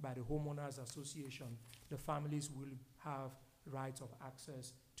by the homeowners association, the families will have rights of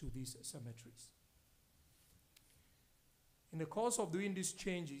access to these cemeteries. In the course of doing these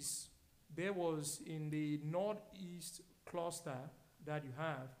changes, there was in the northeast cluster that you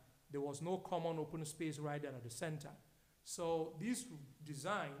have, there was no common open space right there at the center. So this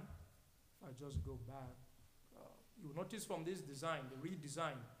design, if I just go back, you'll notice from this design, the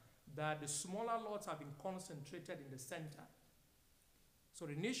redesign, that the smaller lots have been concentrated in the center. So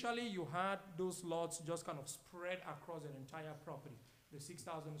initially you had those lots just kind of spread across the entire property, the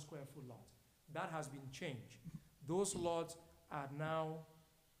 6,000 square foot lots. That has been changed. Those lots are now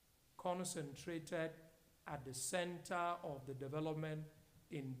concentrated at the center of the development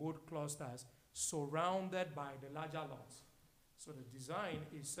in both clusters, surrounded by the larger lots. So the design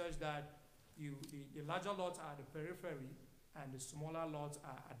is such that the larger lots are at the periphery and the smaller lots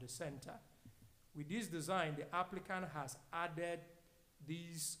are at the center. With this design, the applicant has added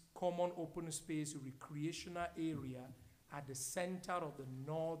this common open space recreational area at the center of the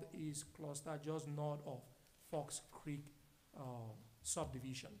northeast cluster, just north of Fox Creek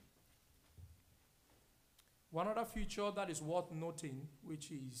subdivision. One other feature that is worth noting,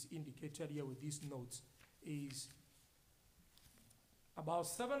 which is indicated here with these notes, is about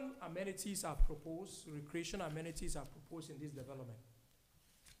 7 amenities are proposed, recreation amenities are proposed in this development.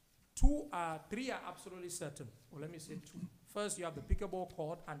 3 are absolutely certain. Well, let me say 2. First, you have the pickleball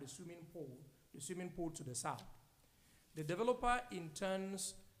court and the swimming pool to the south. The developer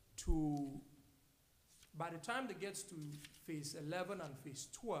intends to, by the time it gets to phase 11 and phase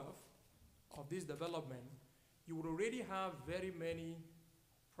 12 of this development, you would already have very many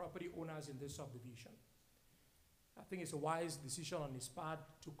property owners in this subdivision. I think it's a wise decision on his part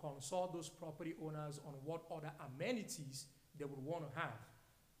to consult those property owners on what other amenities they would want to have,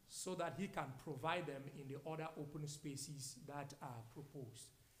 so that he can provide them in the other open spaces that are proposed.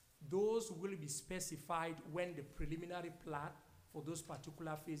 Those will be specified when the preliminary plat for those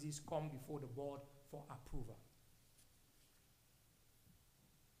particular phases come before the board for approval.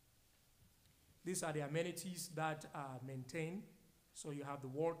 These are the amenities that are maintained. So you have the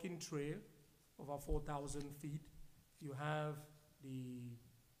walking trail, over 4,000 feet. You have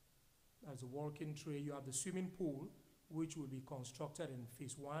as a walking trail, you have the swimming pool, which will be constructed in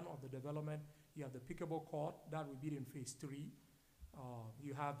phase 1 of the development. You have the pickleball court, that will be in phase 3.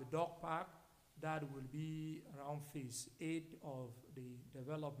 You have the dog park, that will be around phase 8 of the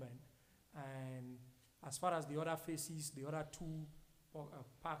development. And as far as the other phases, the other 2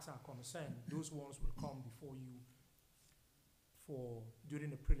 parks are concerned, those ones will come before you during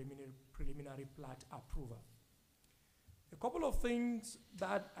the preliminary plat approval. A couple of things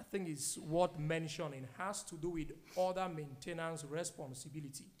that I think is worth mentioning has to do with other maintenance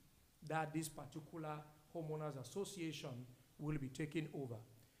responsibility that this particular homeowners association will be taking over.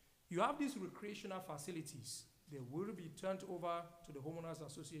 You have these recreational facilities. They will be turned over to the homeowners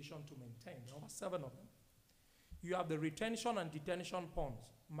association to maintain. There are 7 of them. You have the retention and detention ponds,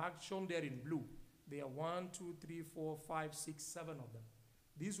 marked shown there in blue. There are 1, 2, 3, 4, 5, 6, 7 of them.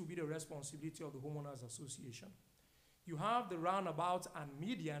 These will be the responsibility of the homeowners association. You have the roundabouts and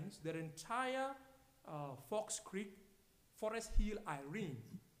medians. Their entire Fox Creek, Forest Hill, Irene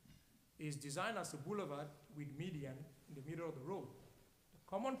is designed as a boulevard with median in the middle of the road. The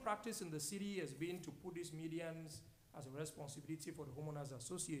common practice in the city has been to put these medians as a responsibility for the homeowners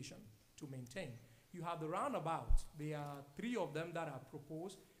association to maintain. You have the roundabout. There are 3 of them that are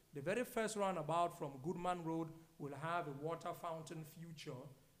proposed. The very first roundabout from Goodman Road will have a water fountain feature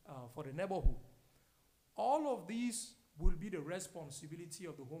for the neighborhood. All of these will be the responsibility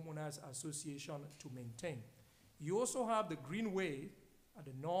of the homeowners association to maintain. You also have the greenway at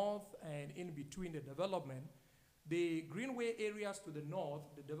the north and in between the development. The greenway areas to the north,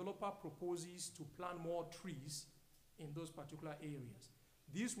 the developer proposes to plant more trees in those particular areas.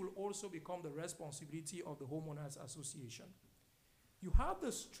 This will also become the responsibility of the homeowners association. You have the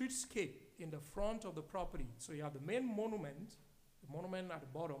streetscape in the front of the property. So you have the main monument, the monument at the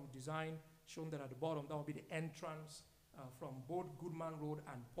bottom, design shown there at the bottom. That will be the entrance from both Goodman Road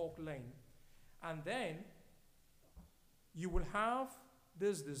and Polk Lane. And then you will have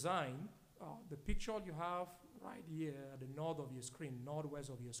this design, the picture you have right here at the north of your screen, northwest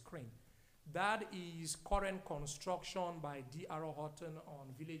of your screen. That is current construction by D.R. Horton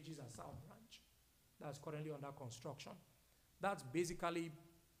on Villages at South Branch. That's currently under construction. That's basically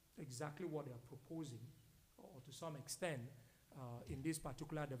exactly what they are proposing, or to some extent, in this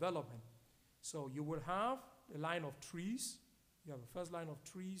particular development. So you will have a line of trees. You have the first line of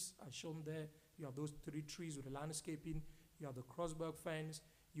trees as shown there. You have those 3 trees with the landscaping. You have the crossberg fence.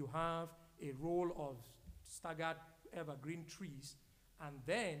 You have a row of staggered evergreen trees. And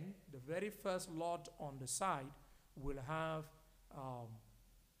then the very first lot on the side will have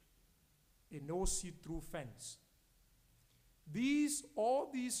a no see-through fence. All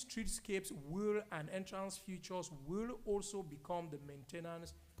these streetscapes and entrance features will also become the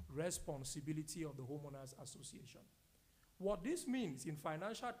maintenance responsibility of the homeowners association. What this means in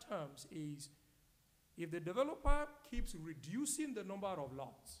financial terms is if the developer keeps reducing the number of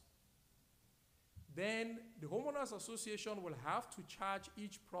lots, then the homeowners association will have to charge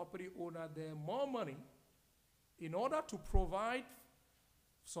each property owner there more money in order to provide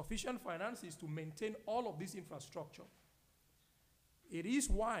sufficient finances to maintain all of this infrastructure. It is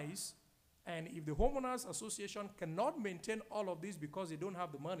wise, and if the homeowners association cannot maintain all of this because they don't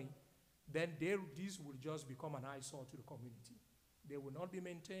have the money, then these will just become an eyesore to the community. They will not be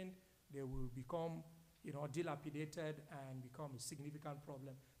maintained. They will become, dilapidated and become a significant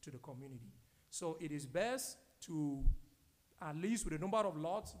problem to the community. So it is best to at least with the number of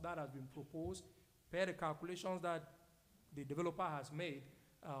lots that has been proposed, per the calculations that the developer has made,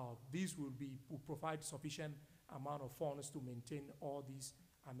 this will provide sufficient amount of funds to maintain all these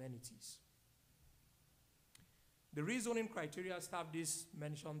amenities. The rezoning criteria, staff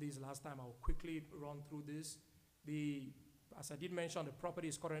mentioned this last time. I'll quickly run through this. As I did mention, the property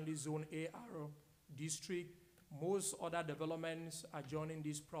is currently zone AR district. Most other developments adjoining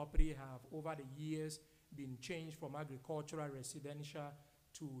this property have over the years been changed from agricultural residential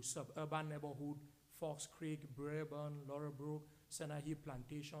to suburban neighborhood. Fox Creek, Braeburn, Laurelbrook, Center Hill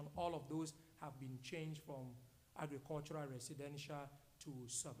Plantation, all of those have been changed from agricultural residential to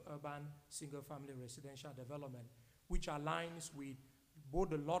suburban single-family residential development, which aligns with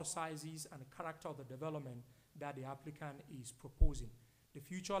both the lot sizes and the character of the development that the applicant is proposing. The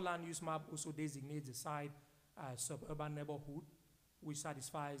future land use map also designates the site as suburban neighborhood, which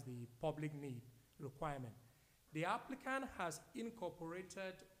satisfies the public need requirement. The applicant has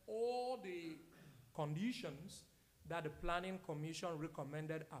incorporated all the conditions that the Planning Commission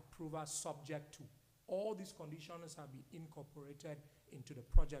recommended approval subject to. All these conditions have been incorporated into the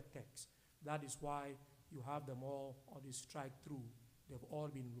project text. That is why you have them all these strike through. They've all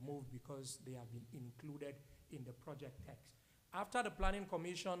been removed because they have been included in the project text. After the Planning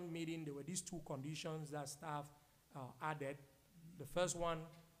Commission meeting, there were these two conditions that staff added. The first one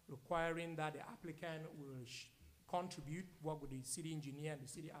requiring that the applicant will contribute, work with the city engineer and the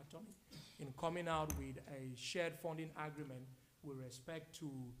city attorney in coming out with a shared funding agreement with respect to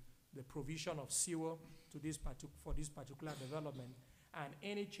the provision of sewer to for this particular development, and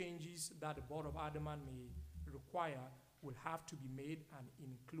any changes that the Board of Aldermen may require will have to be made and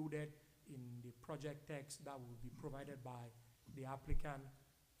included in the project text that will be provided by the applicant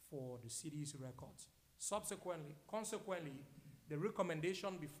for the city's records. Consequently, the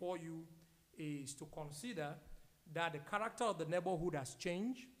recommendation before you is to consider that the character of the neighborhood has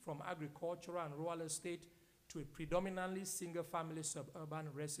changed from agricultural and rural estate to a predominantly single-family suburban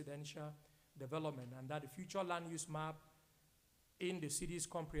residential development, and that the future land use map in the city's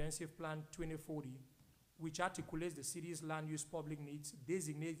comprehensive plan 2040, which articulates the city's land use public needs,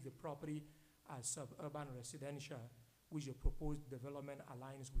 designates the property as suburban residential, which the proposed development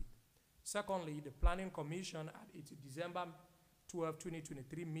aligns with. Secondly, the Planning Commission at its December 12,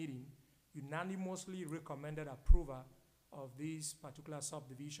 2023 meeting unanimously recommended approval of this particular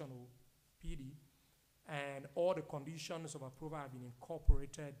subdivision or PD, and all the conditions of approval have been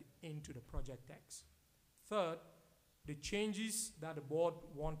incorporated into the project text. Third, the changes that the board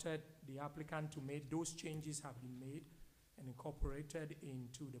wanted the applicant to make, those changes have been made and incorporated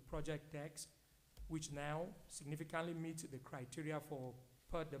into the project text, which now significantly meets the criteria for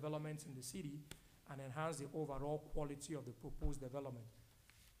per developments in the city and enhance the overall quality of the proposed development.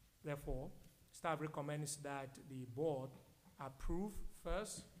 Therefore, staff recommends that the board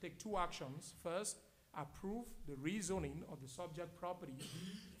take two actions. First, approve the rezoning of the subject property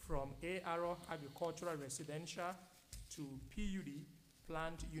from AR agricultural residential to PUD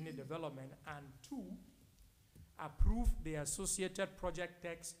planned unit development, and two, approve the associated project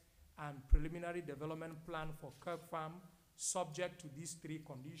text and preliminary development plan for Kirk Farm subject to these three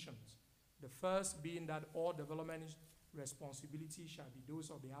conditions. The first being that all development responsibility shall be those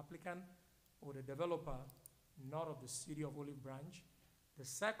of the applicant or the developer, not of the city of Olive Branch. The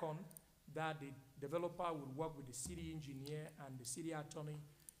second, that the developer would work with the city engineer and the city attorney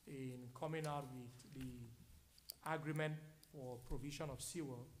in coming out with the agreement for provision of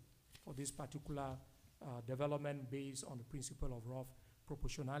sewer for this particular development based on the principle of rough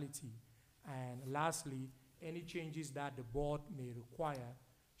proportionality. And lastly, any changes that the board may require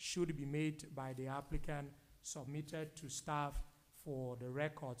should be made by the applicant, submitted to staff for the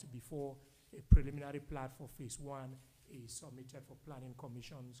records before a preliminary plat for phase 1 is submitted for Planning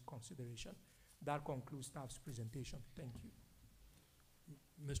Commission's consideration. That concludes staff's presentation. Thank you.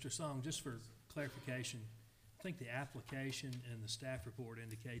 Mr. Song, just for clarification, I think the application and the staff report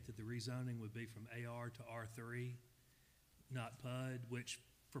indicate that the rezoning would be from AR to R3, not PUD, which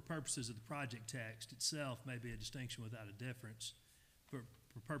for purposes of the project text itself may be a distinction without a difference.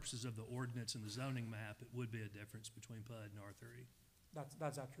 For purposes of the ordinance and the zoning map, it would be a difference between PUD and R3.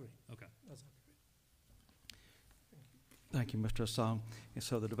 That's accurate. Okay. That's accurate. Thank you, Mr. Song. And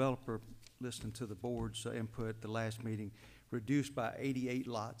so the developer, listening to the board's input at the last meeting, reduced by 88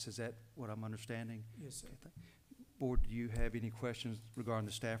 lots. Is that what I'm understanding? Yes, sir. Board, do you have any questions regarding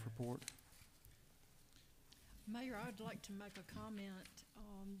the staff report? Mayor, I'd like to make a comment.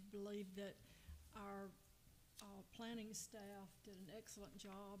 Believe that our planning staff did an excellent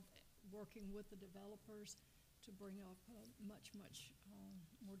job working with the developers to bring up a much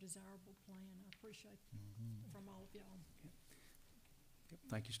more desirable plan. I appreciate from all of y'all.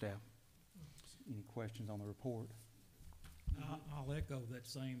 Thank you, staff. Any questions on the report? I'll echo that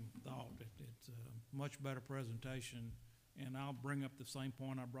same thought. It's a much better presentation, and I'll bring up the same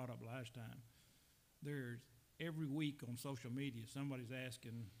point I brought up last time. There's, every week on social media, somebody's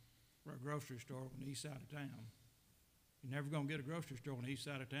asking for a grocery store on the east side of town. You're never gonna get a grocery store on the east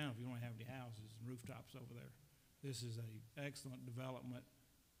side of town if you don't have any houses and rooftops over there. This is a excellent development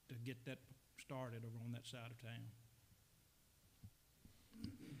to get that started over on that side of town.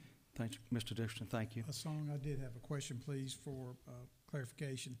 Thanks, Mr. Dixon, thank you. Song, I did have a question, please, for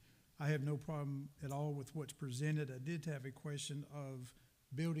clarification. I have no problem at all with what's presented. I did have a question of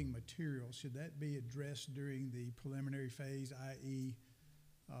building materials. Should that be addressed during the preliminary phase, i.e.,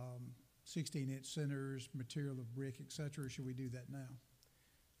 16-inch centers, material of brick, et cetera, or should we do that now?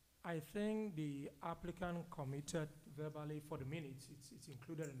 I think the applicant committed verbally for the minutes. It's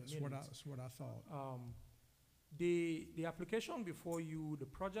included in the minutes. That's what I thought. The application before you, the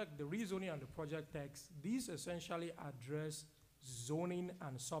project, the rezoning and the project text, these essentially address zoning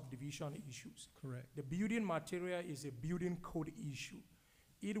and subdivision issues. Correct. The building material is a building code issue.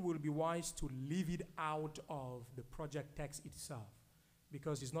 It will be wise to leave it out of the project text itself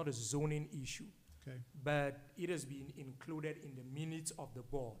because it's not a zoning issue. Okay. But it has been included in the minutes of the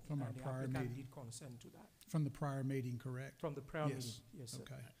board. From our and the prior applicant meeting. did consent to that. From the prior meeting, correct? From the prior Yes. meeting, yes, sir.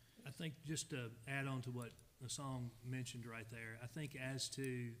 Okay. I think just to add on to what the song mentioned right there, I think as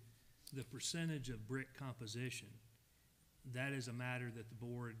to the percentage of brick composition, that is a matter that the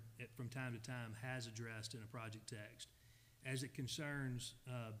board from time to time has addressed in a project text. As it concerns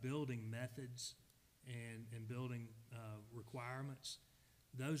building methods and building requirements,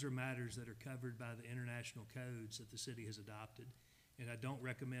 those are matters that are covered by the international codes that the city has adopted. And I don't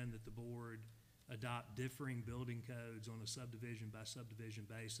recommend that the board adopt differing building codes on a subdivision by subdivision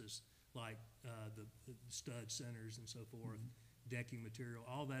basis, like the stud centers and so forth, decking material.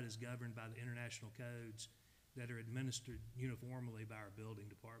 All that is governed by the international codes that are administered uniformly by our building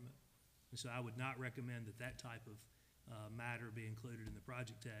department. And so I would not recommend that that type of matter be included in the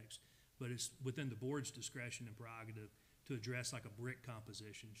project text, but it's within the board's discretion and prerogative to address like a brick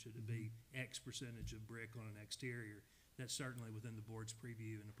composition. Should it be X percentage of brick on an exterior? That's certainly within the board's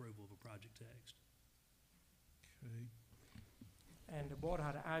preview and approval of a project text. Okay. And the board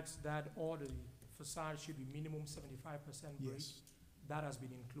had asked that all the facade should be minimum 75% brick. Yes. That has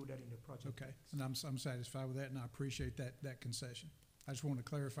been included in the project. Okay. text. And I'm satisfied with that, and I appreciate that concession. I just wanted to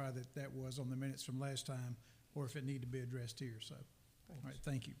clarify that that was on the minutes from last time, or if it needed to be addressed here, so. All right,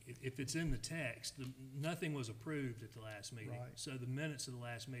 thank you. If it's in the text, nothing was approved at the last meeting. Right. So the minutes of the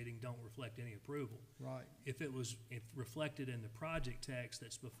last meeting don't reflect any approval. Right. If reflected in the project text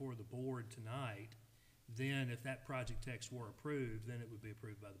that's before the board tonight, then if that project text were approved, then it would be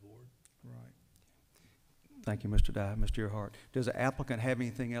approved by the board. Right. Thank you, Mr. Dye. Mr. Earhart, does the applicant have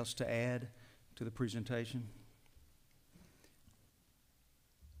anything else to add to the presentation?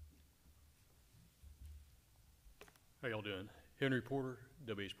 How y'all doing? Henry Porter,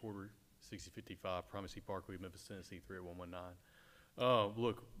 W.H. Porter, 6055 Primacy Parkway, Memphis, Tennessee, 38119.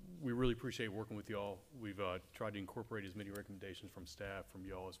 Look, we really appreciate working with y'all. We've tried to incorporate as many recommendations from staff, from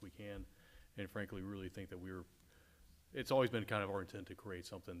y'all as we can, and frankly, we really think that it's always been kind of our intent to create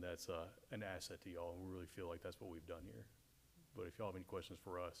something that's an asset to y'all, and we really feel like that's what we've done here. But if y'all have any questions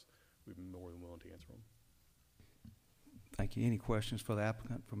for us, we'd be more than willing to answer them. Thank you. Any questions for the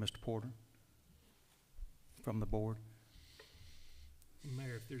applicant, for Mr. Porter? From the board?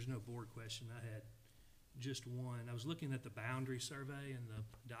 Mayor, if there's no board question, I had just one. I was looking at the boundary survey in the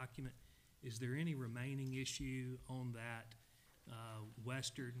document. Is there any remaining issue on that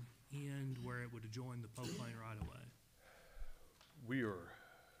western end where it would join the Pope Lane right-of-way?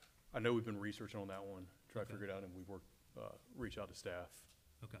 I know we've been researching on that one, try to Okay. figure it out, and we've reached out to staff.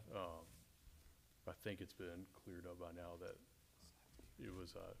 Okay. I think it's been cleared up by now that it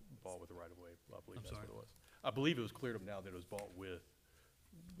was bought with the right-of-way. I believe I'm that's sorry? what it was. I believe it was cleared up now that it was bought with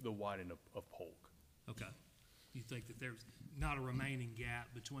the widening of Polk. Okay. You think that there's not a remaining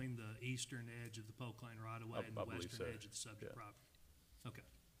gap between the eastern edge of the Polk Lane right-of-way and the I believe western so. edge of the subject Yeah. property? Okay.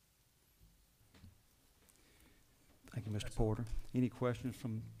 Thank you, Mr. Porter. Any questions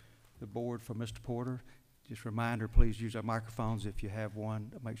from the board for Mr. Porter? Just a reminder, please use our microphones if you have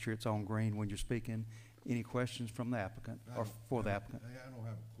one. Make sure it's on green when you're speaking. Any questions from the applicant or for the applicant? I don't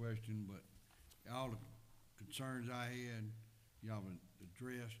have a question, but all the concerns I had, y'all have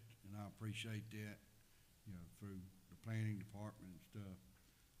addressed, and I appreciate that, through the planning department and stuff.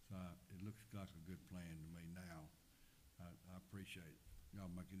 So it looks like a good plan to me now. I appreciate y'all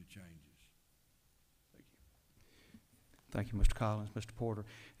making the changes. Thank you. Thank you, Mr. Collins. Mr. Porter,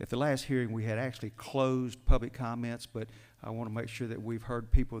 at the last hearing, we had actually closed public comments, but I want to make sure that we've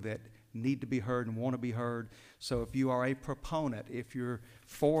heard people that need to be heard and want to be heard. So if you are a proponent, if you're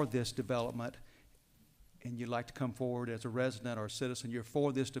for this development, and you'd like to come forward as a resident or a citizen, you're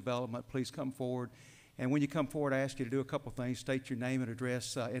for this development, please come forward. And when you come forward, I ask you to do a couple things. State your name and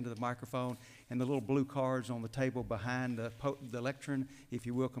address into the microphone, and the little blue cards on the table behind the lectern, if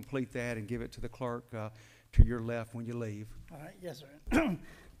you will, complete that and give it to the clerk to your left when you leave. All right, yes, sir.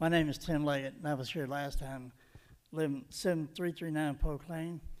 My name is Tim Leggett, and I was here last time, living 7339 Polk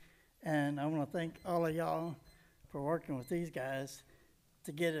Lane. And I want to thank all of y'all for working with these guys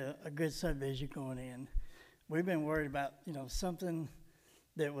to get a good subdivision going in. We've been worried about, something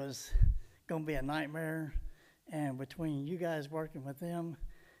that was going to be a nightmare, and between you guys working with them,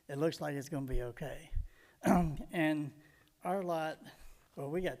 it looks like it's going to be okay. And our lot, well,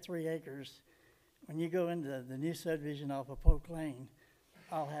 we got 3 acres. When you go into the new subdivision off of Polk Lane,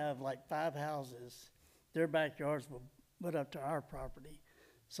 I'll have like 5 houses. Their backyards will butt up to our property.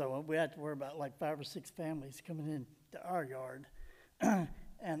 So we have to worry about like 5 or 6 families coming into our yard.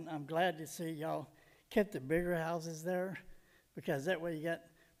 And I'm glad to see y'all kept the bigger houses there, because that way you got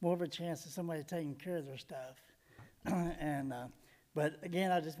more of a chance of somebody taking care of their stuff. But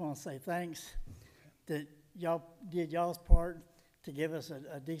again, I just want to say thanks that y'all did y'all's part to give us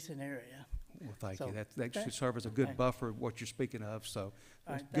a decent area. Well, thank So, you. That should serve as a good buffer, what you're speaking of, so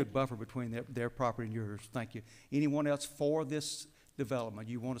All right, a good buffer between their property and yours. Thank you. Anyone else for this development?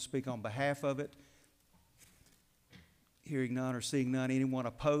 You want to speak on behalf of it? Hearing none or seeing none. Anyone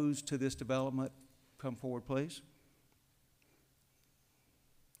opposed to this development? Come forward, please.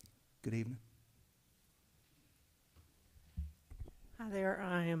 Good evening. Hi there,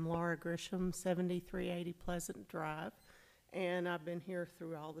 I am Laura Grisham, 7380 Pleasant Drive, and I've been here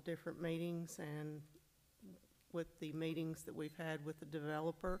through all the different meetings and with the meetings that we've had with the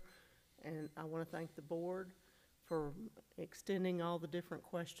developer, and I want to thank the board for extending all the different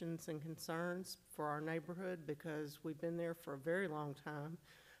questions and concerns for our neighborhood, because we've been there for a very long time.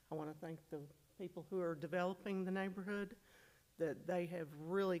 I want to thank the people who are developing the neighborhood, that they have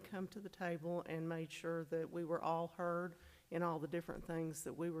really come to the table and made sure that we were all heard in all the different things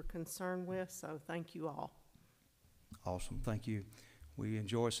that we were concerned with, so thank you all. Awesome, thank you. We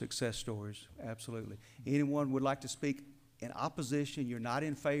enjoy success stories, absolutely. Anyone would like to speak in opposition? You're not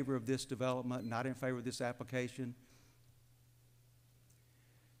in favor of this development, not in favor of this application?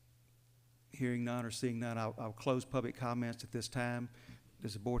 Hearing none or seeing none, I'll close public comments at this time.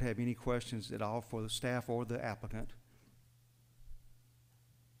 Does the board have any questions at all for the staff or the applicant?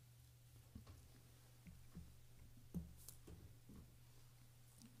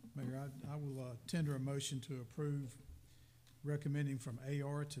 Mayor, I will tender a motion to approve recommending from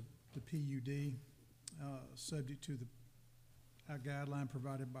AR to PUD, subject to our guideline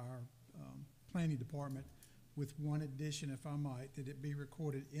provided by our planning department, with one addition, if I might, that it be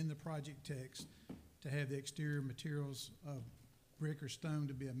recorded in the project text to have the exterior materials of brick or stone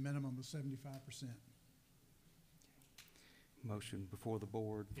to be a minimum of 75%. Motion before the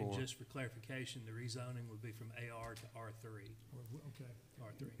board for. And just for clarification, the rezoning would be from AR to R3. Okay.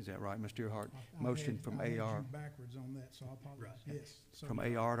 R3. Is that right, Mr. Earhart? I Motion had- from I had you AR. backwards on that, so I apologize. Right. Yes. So From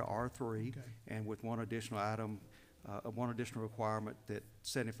AR to R3, Okay. and with one additional item, one additional requirement that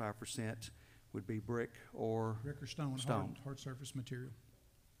 75% would be brick or, Brick or stone, Stone. hard surface material.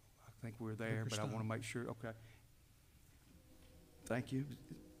 I think we're there, Brick or but I want to stone. make sure, okay. Thank you.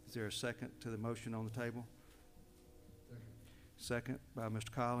 Is there a second to the motion on the table? Second by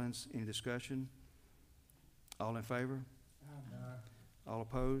Mr. Collins. Any discussion? All in favor? All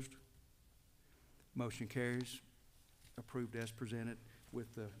opposed? Motion carries. Approved as presented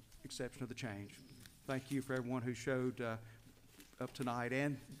with the exception of the change. Thank you for everyone who showed up tonight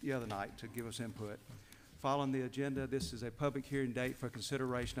and the other night to give us input. Following the agenda, this is a public hearing date for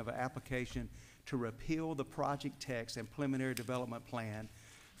consideration of an application to repeal the project text and preliminary development plan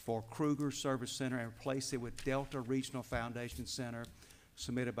for Kruger Service Center and replace it with Delta Regional Foundation Center,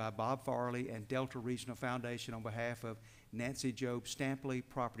 submitted by Bob Farley and Delta Regional Foundation on behalf of Nancy Job Stampley,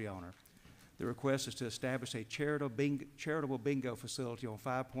 property owner. The request is to establish a charitable bingo facility on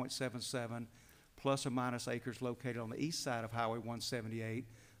 5.77 plus or minus acres located on the east side of Highway 178,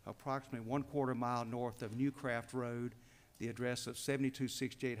 approximately 1/4 mile north of Newcraft Road, the address of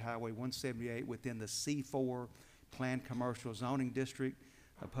 7268 Highway 178 within the C4 Planned Commercial Zoning District.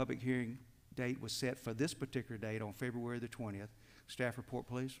 A public hearing date was set for this particular date on February the 20th. Staff report,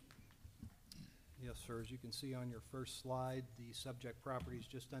 please. Yes, sir. As you can see on your first slide, the subject property is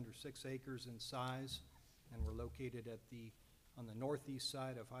just under 6 acres in size, and we're located on the northeast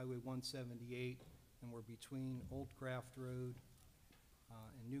side of Highway 178 and we're between Old Craft Road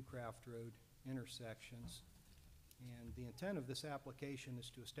and New Craft Road intersections. And the intent of this application is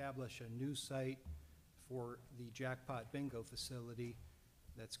to establish a new site for the Jackpot Bingo facility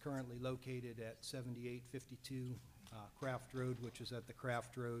that's currently located at 7852 Craft Road, which is at the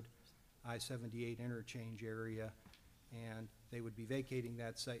Craft Road I-78 interchange area. And they would be vacating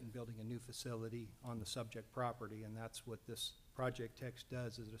that site and building a new facility on the subject property, and that's what this project text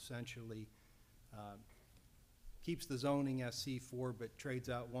does, is it essentially keeps the zoning as C4 but trades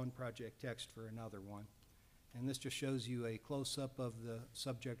out one project text for another one. And this just shows you a close-up of the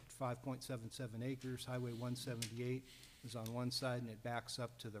subject 5.77 acres. Highway 178 is on one side, and it backs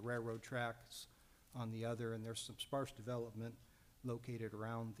up to the railroad tracks on the other, and there's some sparse development located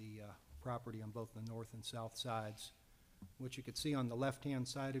around the property on both the north and south sides. What you can see on the left-hand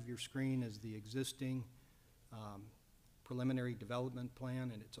side of your screen is the existing preliminary development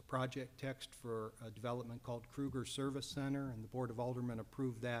plan, and it's a project text for a development called Kruger Service Center, and the Board of Aldermen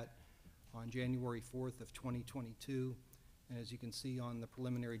approved that on January 4th of 2022. And as you can see on the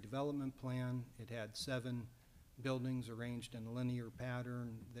preliminary development plan, it had 7 buildings arranged in a linear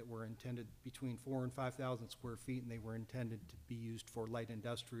pattern that were intended between 4,000 and 5,000 square feet, and they were intended to be used for light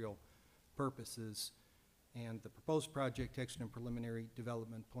industrial purposes. And the proposed project text and preliminary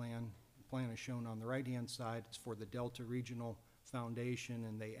development plan, the plan is shown on the right-hand side. It's for the Delta Regional Foundation,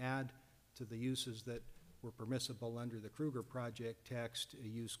 and they add to the uses that were permissible under the Kruger project text a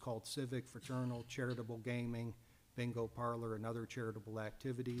use called civic, fraternal, charitable gaming, bingo parlor, and other charitable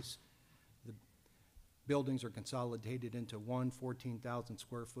activities. The buildings are consolidated into one 14,000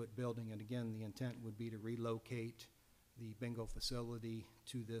 square foot building, and again, the intent would be to relocate the bingo facility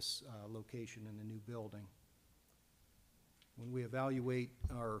to this location in the new building. When we evaluate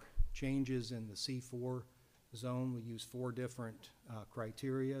our changes in the C4 zone, we use 4 different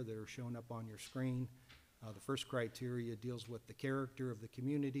criteria that are shown up on your screen. The first criteria deals with the character of the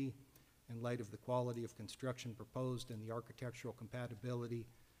community in light of the quality of construction proposed and the architectural compatibility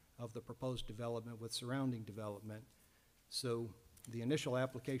of the proposed development with surrounding development. So the initial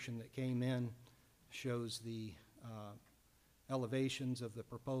application that came in shows the elevations of the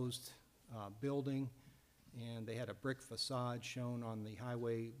proposed building, and they had a brick facade shown on the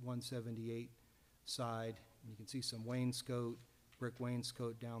Highway 178 side. And you can see some wainscot, brick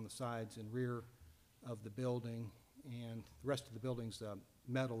wainscot down the sides and rear of the building, and the rest of the building's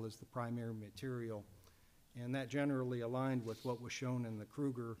metal is the primary material. And that generally aligned with what was shown in the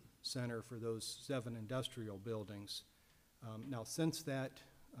Kruger Center for those 7 industrial buildings. Now, since that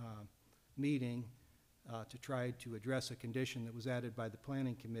meeting, to try to address a condition that was added by the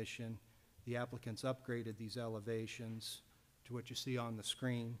Planning Commission, the applicants upgraded these elevations to what you see on the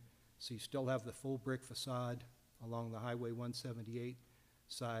screen. So you still have the full brick facade along the Highway 178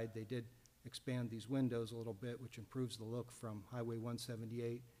 side. They did expand these windows a little bit, which improves the look from Highway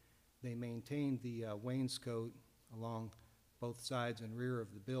 178. They maintained the wainscot along both sides and rear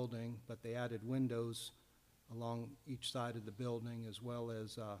of the building, but they added windows along each side of the building, as well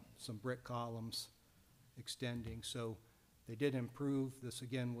as some brick columns extending. So they did improve. This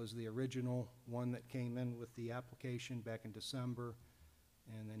again was the original one that came in with the application back in December,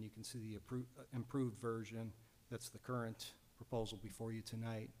 and then you can see the improved version. That's the current proposal before you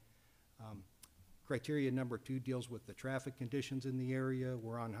tonight. Criteria number 2 deals with the traffic conditions in the area.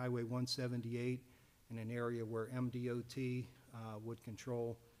 We're on Highway 178 in an area where MDOT would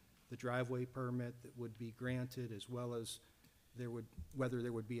control the driveway permit that would be granted, as well as whether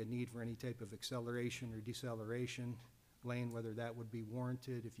there would be a need for any type of acceleration or deceleration lane, whether that would be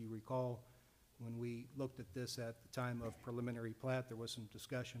warranted. If you recall, when we looked at this at the time of preliminary plat, there was some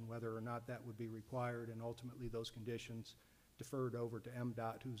discussion whether or not that would be required, and ultimately those conditions deferred over to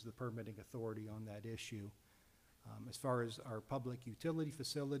MDOT, who's the permitting authority on that issue. As far as our public utility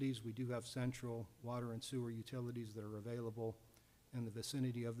facilities, we do have central water and sewer utilities that are available in the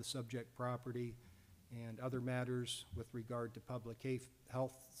vicinity of the subject property, and other matters with regard to public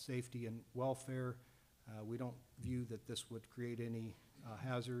health, safety, and welfare. We don't view that this would create any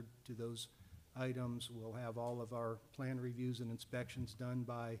hazard to those items. We'll have all of our plan reviews and inspections done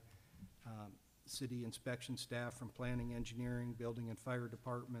by city inspection staff from planning, engineering, building, and fire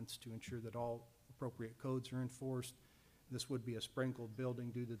departments to ensure that all appropriate codes are enforced. This would be a sprinkled building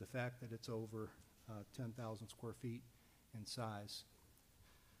due to the fact that it's over 10,000 square feet in size.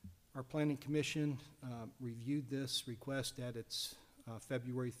 Our Planning Commission reviewed this request at its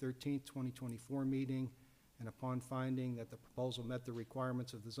February 13th, 2024 meeting, and upon finding that the proposal met the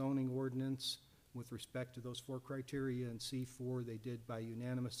requirements of the zoning ordinance with respect to those 4 criteria in C4, they did by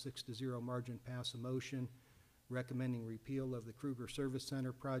unanimous 6-0 margin pass a motion recommending repeal of the Kruger Service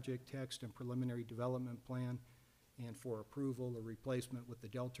Center project text and preliminary development plan, and for approval, a replacement with the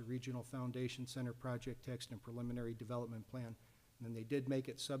Delta Regional Foundation Center project text and preliminary development plan. And then they did make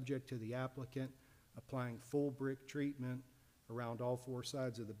it subject to the applicant applying full brick treatment around all four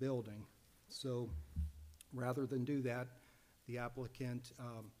sides of the building. So rather than do that, the applicant,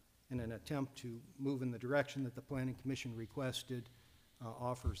 in an attempt to move in the direction that the Planning Commission requested,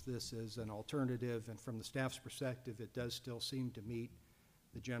 offers this as an alternative, and from the staff's perspective, it does still seem to meet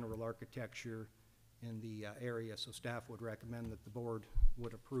the general architecture in the area, so staff would recommend that the board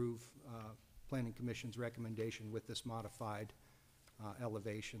would approve Planning Commission's recommendation with this modified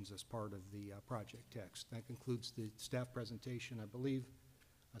elevations as part of the project text. That concludes the staff presentation. I believe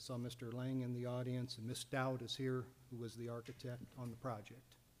I saw Mr. Lang in the audience, and Ms. Stout is here, who was the architect on the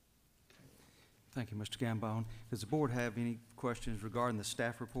project. Thank you, Mr. Gambone. Does the board have any questions regarding the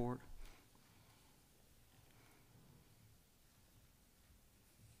staff report?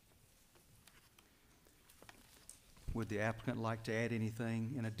 Would the applicant like to add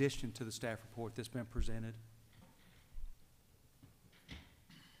anything in addition to the staff report that's been presented?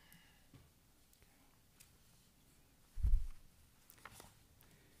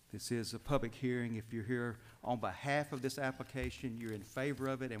 This is a public hearing. If you're here on behalf of this application, you're in favor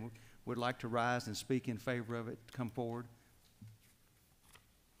of it and would like to rise and speak in favor of it, come forward.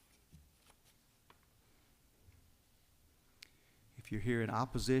 If you're here in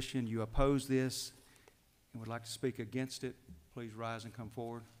opposition, you oppose this and would like to speak against it, please rise and come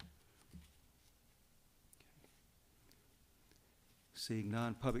forward. Seeing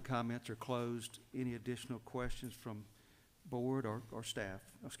none, public comments are closed. Any additional questions from board or staff,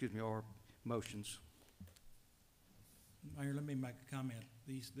 excuse me, or motions? Mayor, let me make a comment.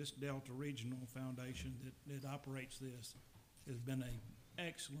 This Delta Regional Foundation that operates this has been an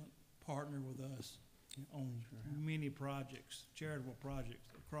excellent partner with us on many projects, charitable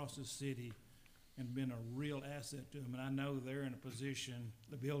projects across the city, and been a real asset to them. And I know they're in a position,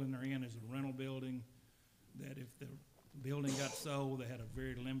 the building they're in is a rental building, that if the building got sold, they had a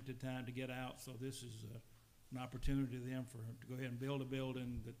very limited time to get out. So this is an opportunity to them to go ahead and build a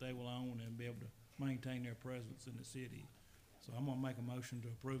building that they will own and be able to maintain their presence in the city. So I'm gonna make a motion to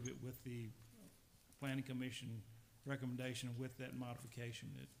approve it with the Planning Commission recommendation with that modification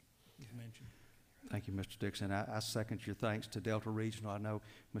that was mentioned. Thank you, Mr. Dixon. I second your thanks to Delta Regional. I know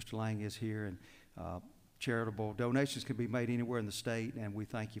Mr. Lang is here, and charitable donations can be made anywhere in the state, and we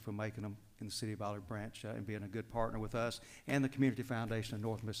thank you for making them in the city of Olive Branch and being a good partner with us and the Community Foundation of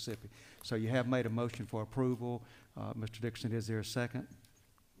North Mississippi. So you have made a motion for approval. Mr. Dixon, is there a second?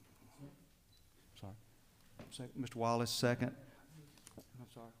 Sorry. Mr. Wallace, second. I'm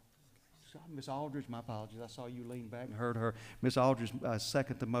sorry. Ms. Aldridge, my apologies. I saw you lean back and heard her. Ms. Aldridge,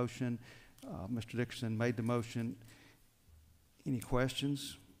 second the motion. Mr. Dixon made the motion. Any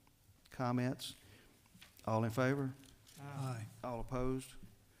questions, comments? All in favor? Aye. All opposed?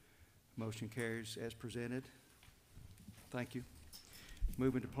 Motion carries as presented. Thank you.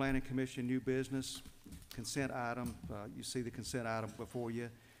 Moving to Planning Commission, new business, consent item. You see the consent item before you,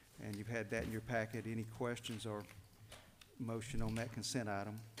 and you've had that in your packet. Any questions or motion on that consent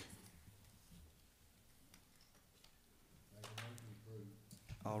item?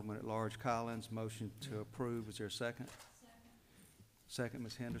 Alderman at Large Collins, motion to approve. Is there a second? Second,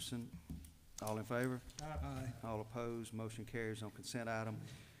 Ms. Henderson. All in favor? Aye. All opposed? Motion carries on consent item.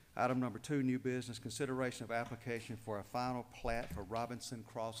 Item number 2, new business, consideration of application for a final plat for Robinson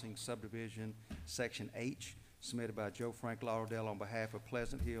Crossing Subdivision, Section H, submitted by Joe Frank Lauderdale on behalf of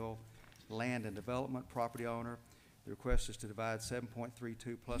Pleasant Hill Land and Development property owner. The request is to divide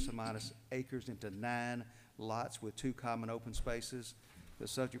 7.32 plus or minus acres into 9 lots with 2 common open spaces. The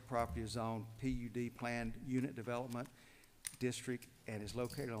subject property is zoned PUD Planned Unit Development District and is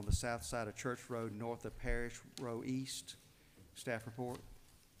located on the south side of Church Road, north of Parish Row East. Staff report.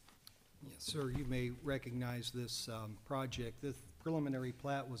 Yes, sir, you may recognize this project. This preliminary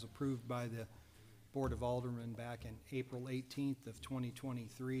plat was approved by the Board of Aldermen back in April 18th of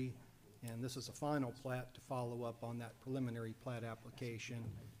 2023, and this is a final plat to follow up on that preliminary plat application.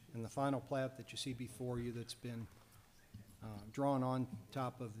 And the final plat that you see before you that's been drawn on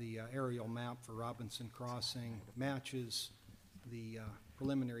top of the aerial map for Robinson Crossing matches the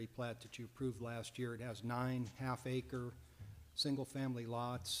preliminary plat that you approved last year. It has 9 half-acre single-family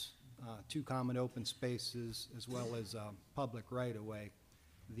lots, 2 common open spaces, as well as public right-of-way.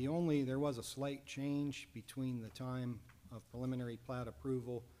 There was a slight change between the time of preliminary plat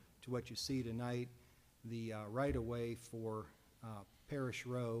approval to what you see tonight. The right-of-way for Parish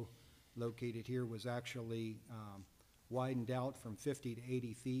Row, located here, was actually widened out from 50 to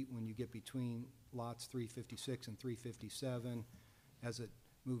 80 feet when you get between lots 356 and 357 as it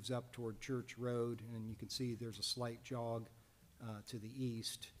moves up toward Church Road, and you can see there's a slight jog to the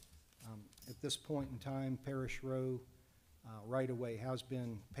east. At this point in time, Parish Row right-of-way has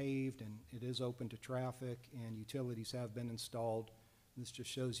been paved, and it is open to traffic, and utilities have been installed. This just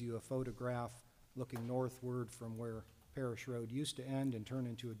shows you a photograph looking northward from where Parish Road used to end and turn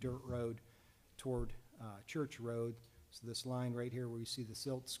into a dirt road toward Church Road. So this line right here where you see the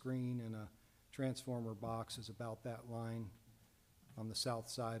silt screen and a transformer box is about that line on the south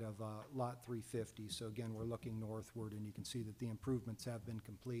side of lot 350. So again, we're looking northward, and you can see that the improvements have been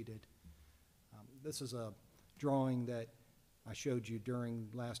completed. This is a drawing that I showed you during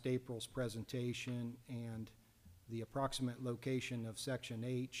last April's presentation, and the approximate location of Section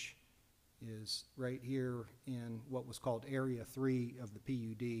H is right here in what was called Area 3 of the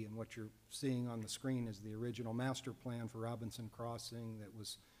PUD, and what you're seeing on the screen is the original master plan for Robinson Crossing that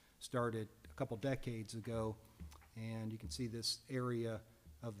was started a couple decades ago. And you can see this area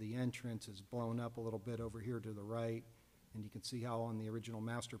of the entrance is blown up a little bit over here to the right, and you can see how on the original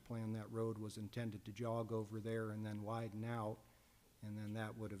master plan that road was intended to jog over there and then widen out, and then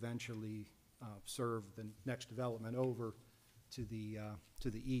that would eventually serve the next development over to the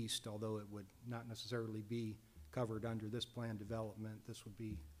east, although it would not necessarily be covered under this plan development. This would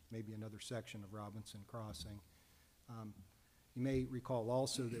be maybe another section of Robinson Crossing. You may recall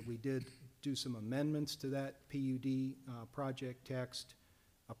also that we did do some amendments to that PUD project text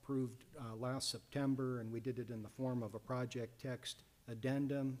approved last September, and we did it in the form of a project text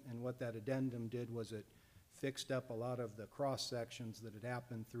addendum. And what that addendum did was it fixed up a lot of the cross sections that had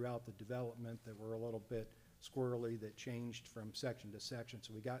happened throughout the development that were a little bit squirrely, that changed from section to section.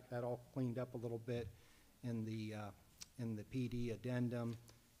 So we got that all cleaned up a little bit in the PD addendum.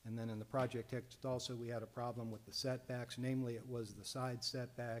 And then in the project text also, we had a problem with the setbacks. Namely, it was the side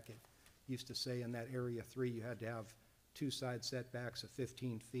setback. It used to say in that Area 3 you had to have 2 side setbacks of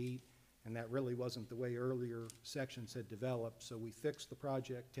 15 feet, and that really wasn't the way earlier sections had developed. So we fixed the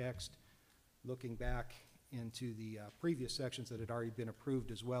project text, looking back into the previous sections that had already been approved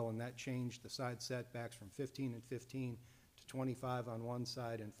as well, and that changed the side setbacks from 15 and 15 to 25 on one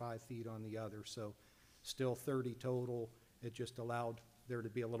side and 5 feet on the other. So still 30 total. It just allowed there to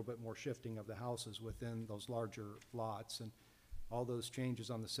be a little bit more shifting of the houses within those larger lots. And all those changes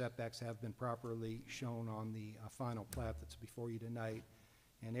on the setbacks have been properly shown on the final plat that's before you tonight.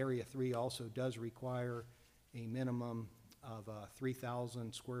 And Area 3 also does require a minimum of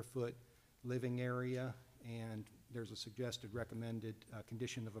 3,000 square foot living area, and there's a suggested recommended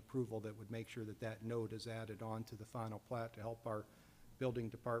condition of approval that would make sure that that note is added on to the final plat to help our building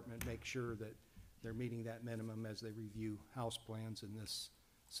department make sure that they're meeting that minimum as they review house plans in this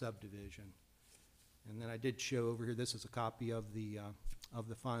subdivision. And then I did show over here, this is a copy of the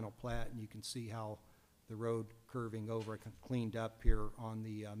final plat, and you can see how the road curving over, cleaned up here on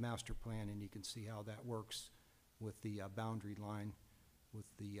the master plan, and you can see how that works with the boundary line, with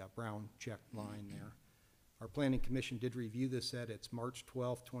the brown checked line there. Our Planning Commission did review this at its March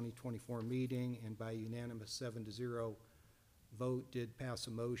 12th, 2024 meeting, and by unanimous 7-0 vote did pass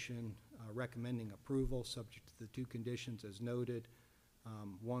a motion recommending approval subject to the 2 conditions as noted.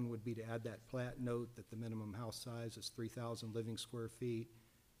 One would be to add that plat note that the minimum house size is 3,000 living square feet.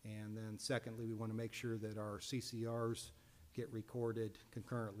 And then secondly, we want to make sure that our CCRs get recorded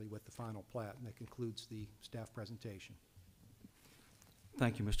concurrently with the final plat. And that concludes the staff presentation.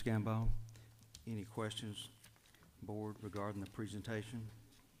 Thank you, Mr. Gamble. Any questions, board, regarding the presentation?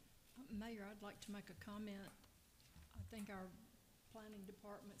 Mayor, I'd like to make a comment. I think our planning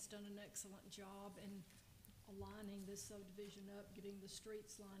department's done an excellent job in aligning this subdivision up, getting the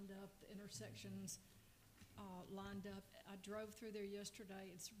streets lined up, the intersections lined up. I drove through there yesterday.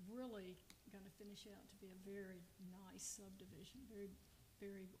 It's really going to finish out to be a very nice subdivision, very,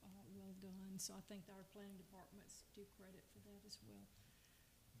 very well done. So I think our planning departments do credit for that as well.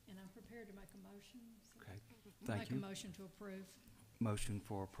 And I'm prepared to make a motion. So Okay, thank you. Make a motion to approve. Motion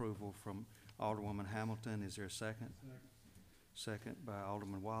for approval from Alderwoman Hamilton. Is there a second? Second by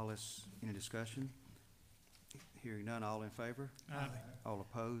Alderman Wallace. Any discussion? Hearing none, all in favor? Aye. All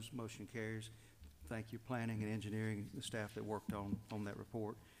opposed, motion carries. Thank you, planning and engineering, the staff that worked on that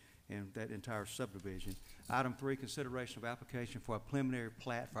report and that entire subdivision. Item 3, consideration of application for a preliminary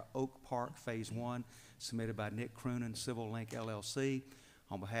plat for Oak Park Phase 1, submitted by Nick Croonan, Civil Link LLC,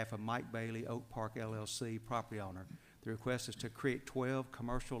 on behalf of Mike Bailey, Oak Park LLC, property owner. The request is to create 12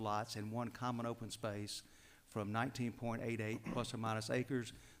 commercial lots and 1 common open space from 19.88 plus or minus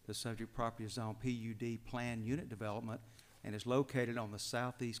acres. The subject property is on PUD planned unit development and is located on the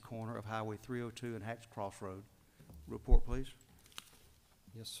southeast corner of Highway 302 and Hacks Cross Road. Report, please.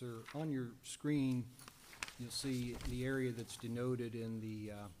 Yes, sir. On your screen, you'll see the area that's denoted in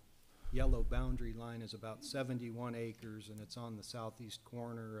the yellow boundary line is about 71 acres, and it's on the southeast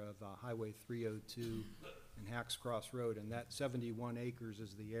corner of Highway 302 and Hacks Cross Road. And that 71 acres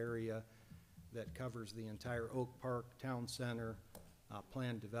is the area that covers the entire Oak Park Town Center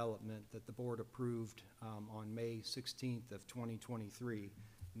planned development that the board approved on May 16th of 2023.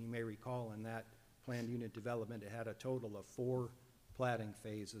 And you may recall in that planned unit development, it had a total of 4 platting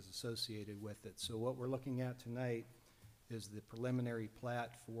phases associated with it. So what we're looking at tonight is the preliminary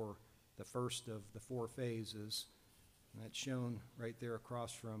plat for the first of the 4 phases. And that's shown right there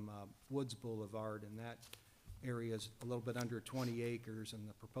across from Woods Boulevard, and that area is a little bit under 20 acres, and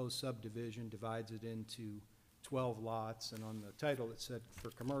the proposed subdivision divides it into 12 lots, and on the title it said for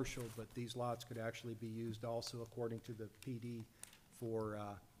commercial, but these lots could actually be used also, according to the PD, for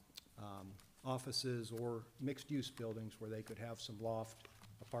offices or mixed-use buildings where they could have some loft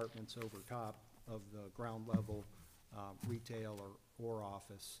apartments over top of the ground level retail or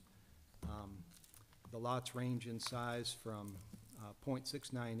office. The lots range in size from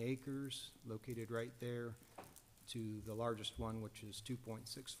 0.69 acres, located right there, to the largest one, which is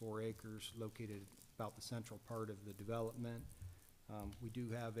 2.64 acres, located about the central part of the development. We do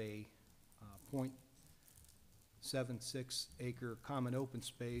have a 0.76 acre common open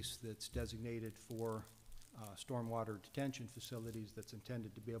space that's designated for stormwater detention facilities that's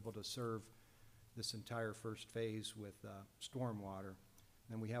intended to be able to serve this entire first phase with stormwater.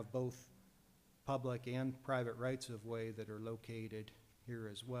 Then we have both public and private rights of way that are located here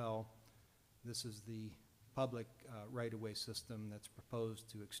as well. This is the public right-of-way system that's proposed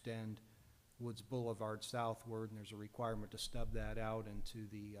to extend Woods Boulevard southward, and there's a requirement to stub that out into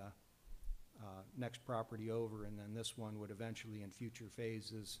the next property over, and then this one would eventually, in future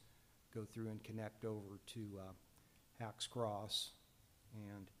phases, go through and connect over to Hacks Cross.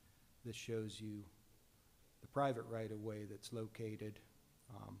 And this shows you the private right-of-way that's located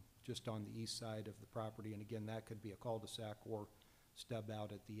just on the east side of the property, and again, that could be a cul-de-sac or stub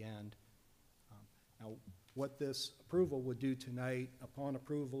out at the end. Now, what this approval would do tonight, upon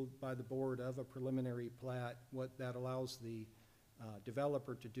approval by the board of a preliminary plat, what that allows the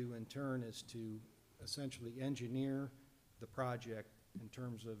developer to do in turn is to essentially engineer the project in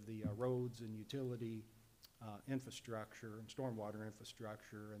terms of the roads and utility infrastructure and stormwater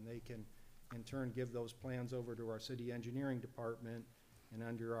infrastructure, and they can in turn give those plans over to our city engineering department, and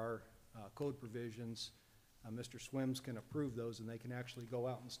under our code provisions, Mr. Swims can approve those, and they can actually go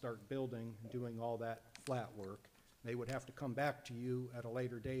out and start building and doing all that flat work. They would have to come back to you at a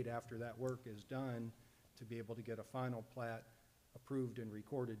later date after that work is done to be able to get a final plat approved and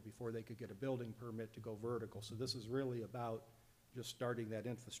recorded before they could get a building permit to go vertical. So this is really about just starting that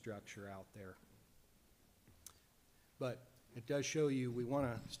infrastructure out there. But it does show you we want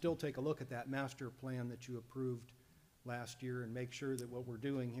to still take a look at that master plan that you approved last year and make sure that what we're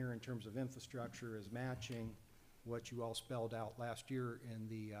doing here in terms of infrastructure is matching what you all spelled out last year in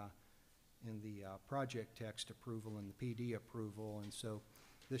the project text approval and the PD approval. And so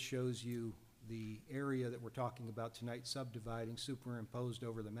this shows you the area that we're talking about tonight, subdividing, superimposed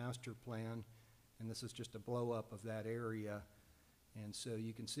over the master plan, and this is just a blow up of that area. And so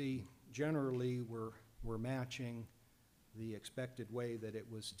you can see generally we're matching the expected way that it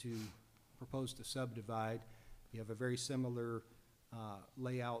was to propose to subdivide. You have a very similar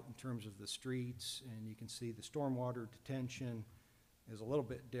layout in terms of the streets, and you can see the stormwater detention is a little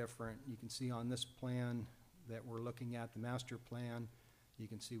bit different. You can see on this plan that we're looking at, the master plan, you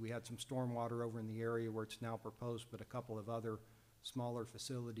can see we had some stormwater over in the area where it's now proposed, but a couple of other smaller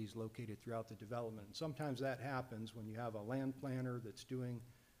facilities located throughout the development. And sometimes that happens when you have a land planner that's doing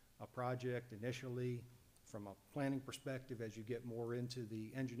a project initially. From a planning perspective, as you get more into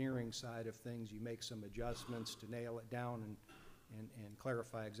the engineering side of things, you make some adjustments to nail it down and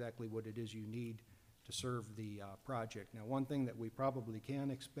clarify exactly what it is you need to serve the project. Now, one thing that we probably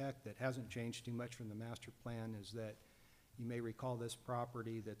can expect that hasn't changed too much from the master plan is that you may recall this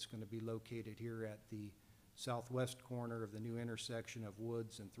property that's going to be located here at the southwest corner of the new intersection of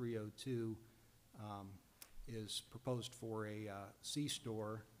Woods and 302 is proposed for a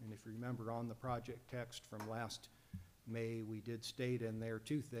C-store. And if you remember on the project text from last May, we did state in there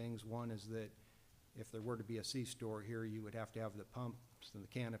 2 things. One is that if there were to be a C-store here, you would have to have the pumps and the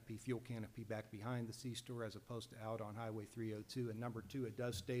canopy, fuel canopy back behind the C-store as opposed to out on Highway 302. And number 2, it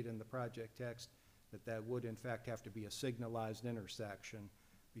does state in the project text that that would in fact have to be a signalized intersection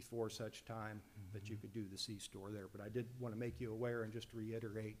before such time that you could do the C-store there. But I did want to make you aware and just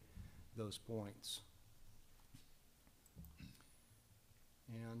reiterate those points.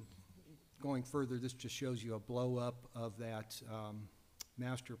 And going further, this just shows you a blow up of that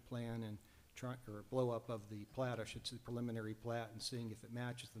master plan and try, or blow-up of the plat, I should say, preliminary plat, and seeing if it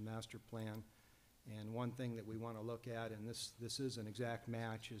matches the master plan. And one thing that we want to look at, and this is an exact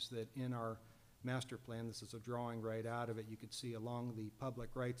match, is that in our master plan, this is a drawing right out of it, you could see along the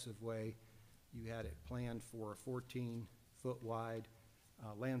public rights-of-way, you had it planned for a 14-foot wide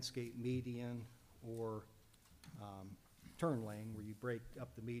landscape median or turn lane where you break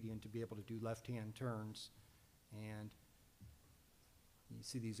up the median to be able to do left-hand turns. And you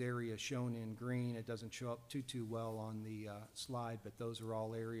see these areas shown in green. It doesn't show up too well on the slide, but those are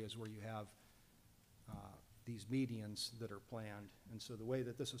all areas where you have these medians that are planned. And so the way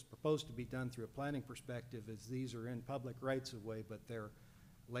that this is proposed to be done through a planning perspective is these are in public rights-of-way, but they're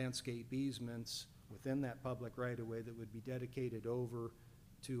landscape easements within that public right-of-way that would be dedicated over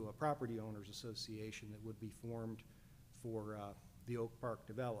to a property owners association that would be formed for the Oak Park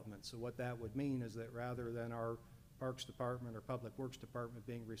development. So what that would mean is that rather than our Parks Department or Public Works Department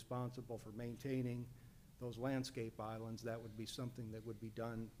being responsible for maintaining those landscape islands, that would be something that would be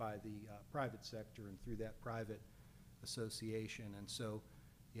done by the private sector and through that private association. And so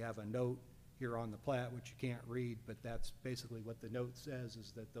you have a note here on the plat, which you can't read, but that's basically what the note says,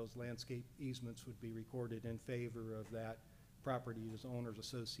 is that those landscape easements would be recorded in favor of that property owners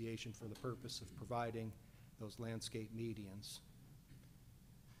association for the purpose of providing those landscape medians.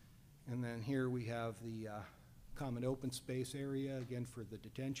 And then here we have the common open space area, again for the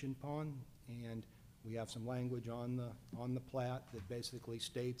detention pond, and we have some language on the plat that basically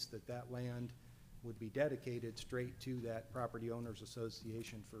states that that land would be dedicated straight to that property owners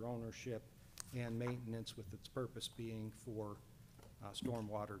association for ownership and maintenance, with its purpose being for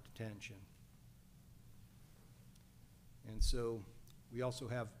stormwater detention. And so we also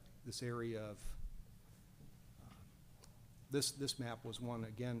have this area of this map was one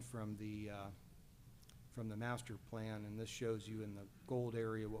again from the master plan, and this shows you in the gold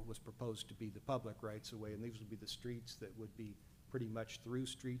area what was proposed to be the public rights of way, and these would be the streets that would be pretty much through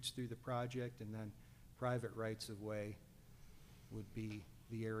streets through the project, and then private rights of way would be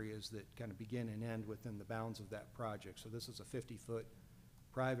the areas that kind of begin and end within the bounds of that project. So this is a 50-foot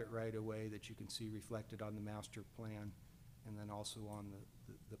private right of way that you can see reflected on the master plan and then also on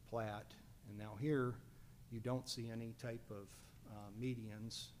the plat. And now here you don't see any type of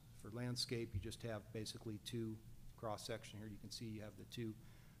medians. For landscape, you just have basically two cross-section here. You can see you have the two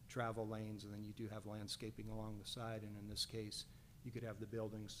travel lanes, and then you do have landscaping along the side, and in this case you could have the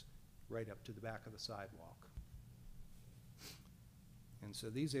buildings right up to the back of the sidewalk. And so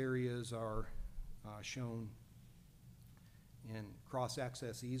these areas are shown in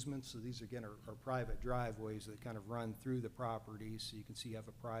cross-access easements. So these again are private driveways that kind of run through the property. So you can see you have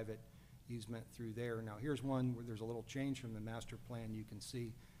a private easement through there. Now here's one where there's a little change from the master plan. You can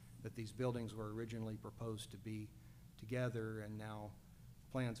see that these buildings were originally proposed to be together, and now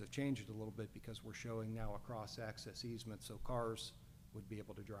plans have changed a little bit because we're showing now a cross-access easement so cars would be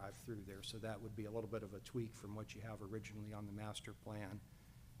able to drive through there. So that would be a little bit of a tweak from what you have originally on the master plan.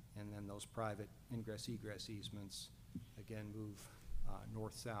 And then those private ingress-egress easements again move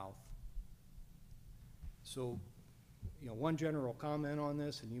north-south. So, you know, one general comment on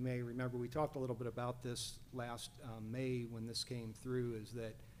this, and you may remember we talked a little bit about this last May when this came through, is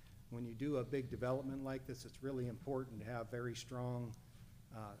that when you do a big development like this, it's really important to have very strong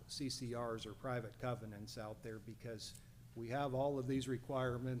CCRs or private covenants out there, because we have all of these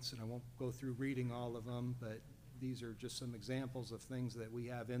requirements, and I won't go through reading all of them, but these are just some examples of things that we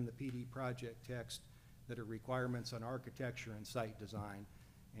have in the PD project text that are requirements on architecture and site design.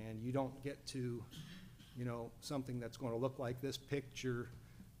 And you don't get to, you know, something that's going to look like this picture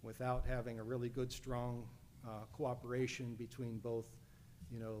without having a really good, strong cooperation between both,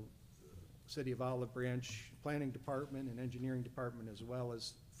 you know, City of Olive Branch Planning Department and Engineering Department, as well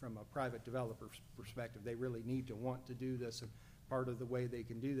as from a private developer's perspective. They really need to want to do this, and part of the way they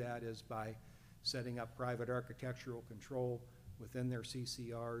can do that is by setting up private architectural control within their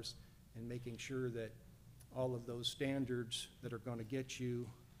CCRs and making sure that all of those standards that are going to get you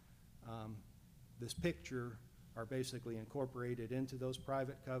this picture are basically incorporated into those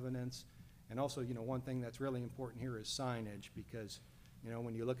private covenants. And also, you know, one thing that's really important here is signage, because, you know,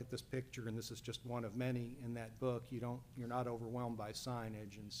 when you look at this picture, and this is just one of many in that book, you're not overwhelmed by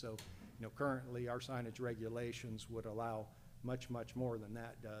signage. And so, you know, currently our signage regulations would allow much, much more than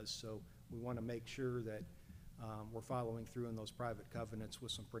that does. So we want to make sure that we're following through in those private covenants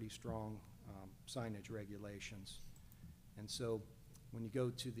with some pretty strong signage regulations. And so when you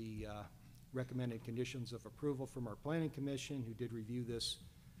go to the recommended conditions of approval from our Planning Commission, who did review this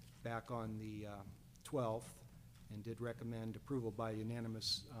back on the 12th, and did recommend approval by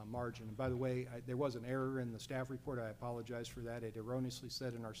unanimous margin. And by the way, there was an error in the staff report. I apologize for that. It erroneously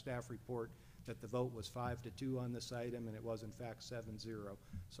said in our staff report that the vote was 5-2 on this item, and it was in fact 7-0.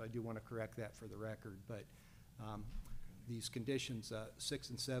 So I do want to correct that for the record. But these conditions, 6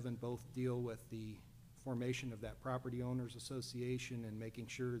 and 7, both deal with the formation of that property owners association and making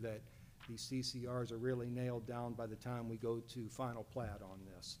sure that these CCRs are really nailed down by the time we go to final plat on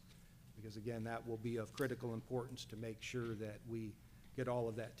this. Because again, that will be of critical importance to make sure that we get all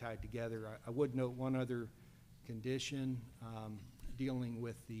of that tied together. I would note one other condition dealing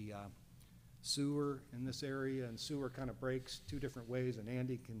with the sewer in this area, and sewer kind of breaks two different ways, and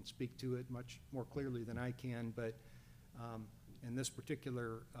Andy can speak to it much more clearly than I can, but in this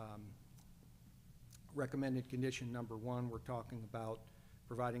particular recommended condition number 1, we're talking about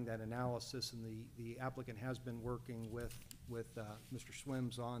providing that analysis, and the applicant has been working with Mr.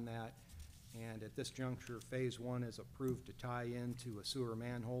 Swims on that. And at this juncture, phase 1 is approved to tie into a sewer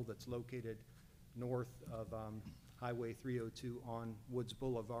manhole that's located north of Highway 302 on Woods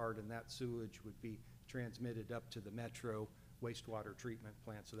Boulevard, and that sewage would be transmitted up to the Metro wastewater treatment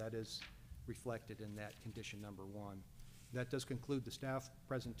plant. So that is reflected in that condition number 1. That does conclude the staff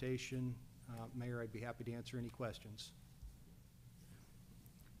presentation. Mayor, I'd be happy to answer any questions.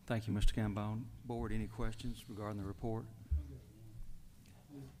 Thank you, Mr. Gambone. Board, any questions regarding the report?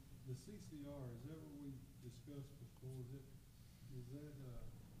 The CCR, is that what we discussed before? Is that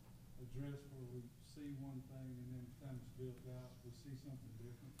addressed where we see one thing and then time it's built out, we see something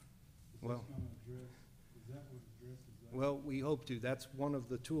different? Is Well, that going to address, is that what addresses that? well, we hope to. That's one of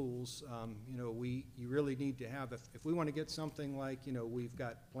the tools. You know, you really need to have, if we want to get something like, you know, we've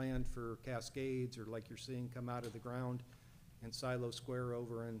got planned for Cascades, or like you're seeing come out of the ground in Silo Square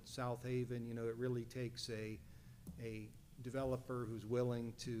over in South Haven, you know, it really takes a developer who's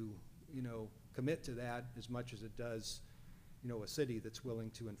willing to, you know, commit to that as much as it does, you know, a city that's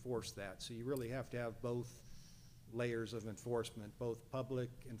willing to enforce that. So you really have to have both layers of enforcement, both public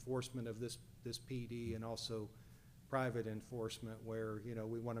enforcement of this PD and also private enforcement, where, you know,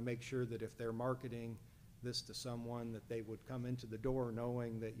 we want to make sure that if they're marketing this to someone, that they would come into the door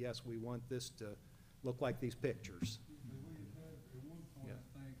knowing that, yes, we want this to look like these pictures. We had, at one point, Yeah.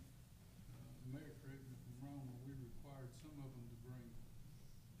 I think, Mayor, correct me if I'm wrong, where we required some of them to bring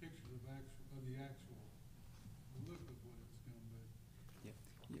pictures of the actual look of what it's going to be.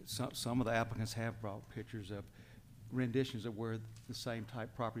 Yeah, some of the applicants have brought pictures of renditions of where the same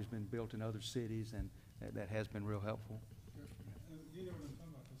type property's been built in other cities, and that has been real helpful. You know what I'm talking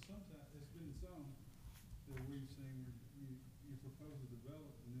about, because sometimes, there's been some that we've seen where you propose to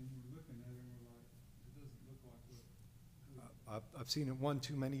develop, and then we're looking at it and we're like, it doesn't look like what. I've seen it one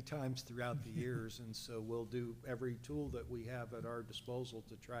too many times throughout the years, and so we'll do every tool that we have at our disposal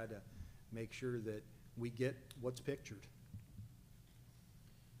to try to make sure that we get what's pictured.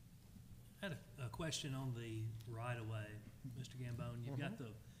 I had a question on the right-of-way, Mr. Gambone. You've got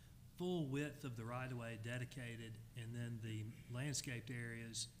the full width of the right-of-way dedicated, and then the landscaped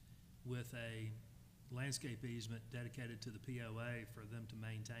areas with a landscape easement dedicated to the POA for them to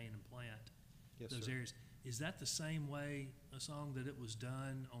maintain and plant Yes, those sir. areas. Is that the same way, that it was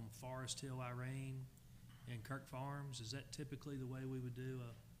done on Forest Hill, Irene, and Kirk Farms? Is that typically the way we would do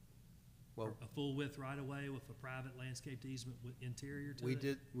a full width right-of-way with a private landscaped easement with interior to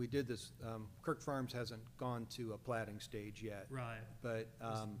it? We did this, Kirk Farms hasn't gone to a platting stage yet. Right. But,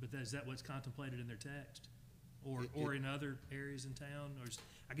 But is that what's contemplated in their text? Or It- in other areas in town? Or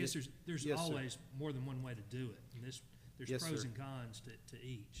I guess there's Yes, sir. always more than one way to do it. And there's Yes, pros sir. and cons to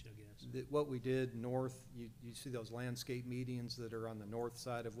each, I guess. What we did north, you see those landscape medians that are on the north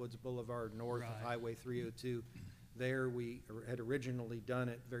side of Woods Boulevard, north of Right. Highway 302. There, we had originally done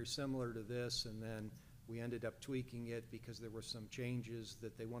it very similar to this, and then we ended up tweaking it because there were some changes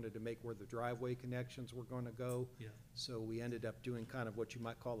that they wanted to make where the driveway connections were going to go. Yeah. So we ended up doing kind of what you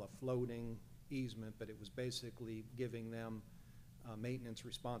might call a floating easement, but it was basically giving them maintenance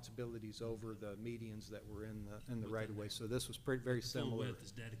responsibilities over the medians that were in the right of way. So this was very Full similar. width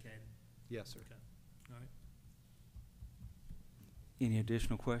is dedicated. Yes, sir. Okay. All right. Any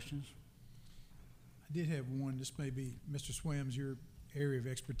additional questions? I did have one. This may be, Mr. Swims, your area of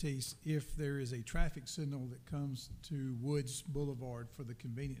expertise. If there is a traffic signal that comes to Woods Boulevard for the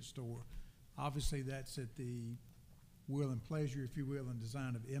convenience store, obviously that's at the will and pleasure, if you will, and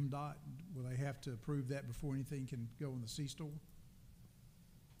design of MDOT. Will they have to approve that before anything can go in the C-store?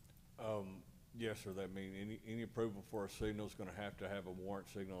 Yes, sir. That mean any approval for a signal is going to have a warrant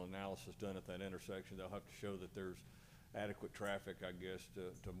signal analysis done at that intersection. They'll have to show that there's adequate traffic, I guess,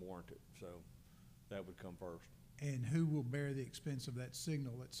 to warrant it. So that would come first. And who will bear the expense of that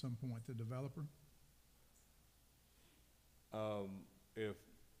signal at some point, the developer? If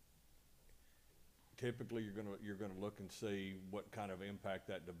typically you're gonna look and see what kind of impact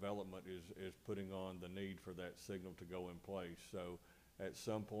that development is putting on the need for that signal to go in place. So at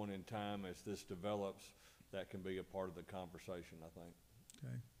some point in time, as this develops, that can be a part of the conversation, I think.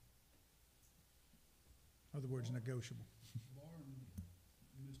 Okay. Other words, negotiable. Barring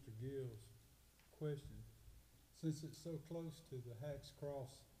Mr. Gill's question, since it's so close to the Hacks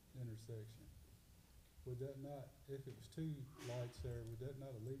Cross intersection, would that not, if it was two lights there, would that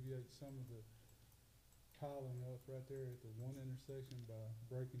not alleviate some of the piling up right there at the one intersection by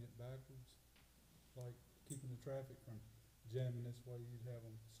breaking it backwards? Like keeping the traffic from jamming this way, you'd have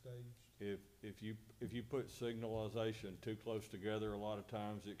them staged? If you put signalization too close together, a lot of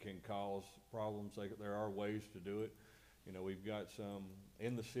times it can cause problems. There are ways to do it. You know, we've got some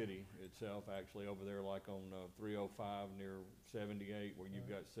in the city itself, actually, over there, like on 305 near 78, where you've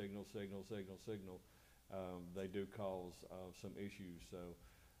got signal. They do cause some issues. So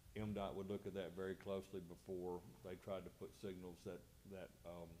MDOT would look at that very closely before they tried to put signals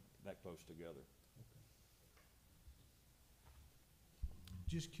that close together.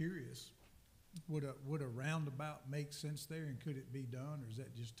 Just curious, would a roundabout make sense there, and could it be done, or is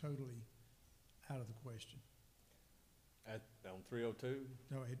that just totally out of the question? On 302?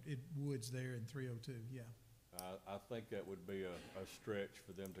 No, it wood's there in 302, yeah. I think that would be a stretch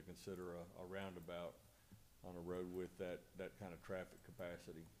for them to consider a roundabout on a road with that kind of traffic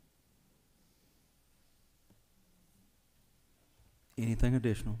capacity. Anything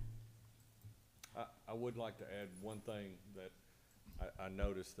additional? I would like to add one thing that I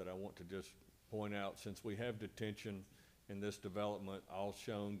noticed that I want to just point out. Since we have detention in this development, all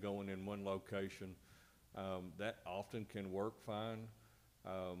shown going in one location, that often can work fine.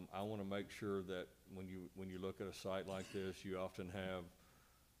 I want to make sure that when you look at a site like this, you often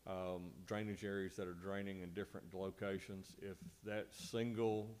have drainage areas that are draining in different locations. If that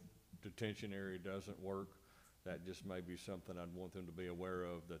single detention area doesn't work, that just may be something I'd want them to be aware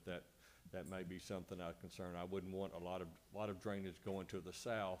of, that may be something I'm concerned. I wouldn't want a lot of drainage going to the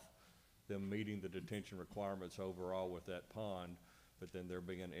south, them meeting the detention requirements overall with that pond, but then there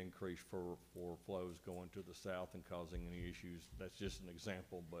being an increase for flows going to the south and causing any issues. That's just an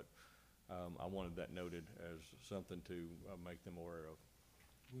example, but I wanted that noted as something to make them aware of.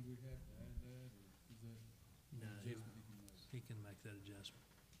 Would we have to add that, or is that? No, he can make that adjustment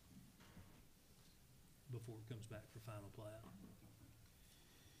before it comes back for final plat.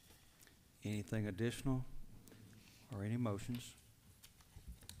 Anything additional or any motions,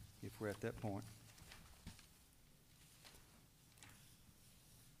 if we're at that point?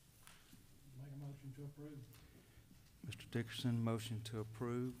 Make a motion to approve. Mr. Dickerson, motion to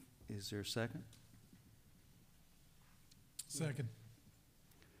approve. Is there a second? Second.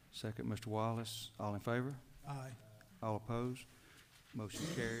 Second, Mr. Wallace. All in favor? Aye. All opposed? Motion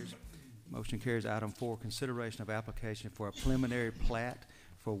carries. Motion carries. Item 4, consideration of application for a preliminary plat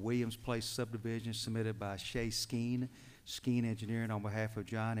for Williams Place subdivision submitted by Shay Skeen Engineering on behalf of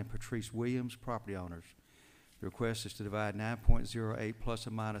John and Patrice Williams, property owners. The request is to divide 9.08 plus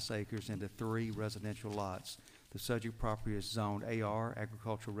or minus acres into 3 residential lots. The subject property is zoned AR,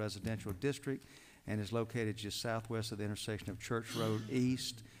 Agricultural Residential District, and is located just southwest of the intersection of Church Road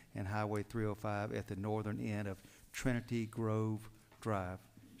East and Highway 305 at the northern end of Trinity Grove Drive.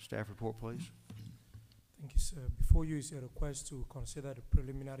 Staff report, please. Thank you, sir. Before you is a request to consider the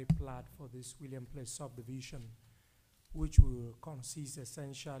preliminary plat for this William Place subdivision, which will consist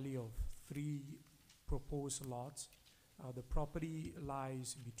essentially of 3 proposed lots. The property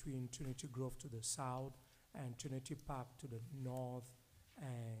lies between Trinity Grove to the south and Trinity Park to the north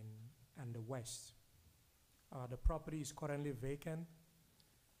and the west. The property is currently vacant.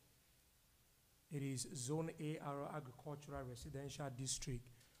 It is Zone AR Agricultural Residential District,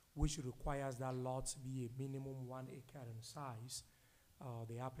 which requires that lots be a minimum 1 acre in size.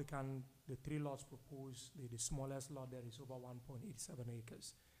 The applicant, the 3 lots proposed, the smallest lot there is over 1.87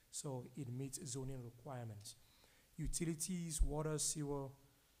 acres. So it meets zoning requirements. Utilities, water, sewer,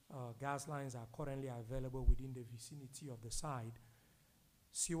 gas lines are currently available within the vicinity of the site.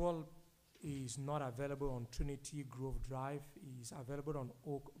 Sewer is not available on Trinity Grove Drive. It is available on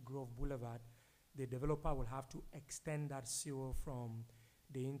Oak Grove Boulevard. The developer will have to extend that sewer from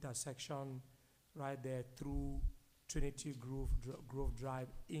the intersection right there through Trinity Grove Drive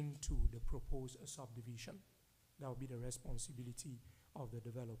into the proposed subdivision. That will be the responsibility of the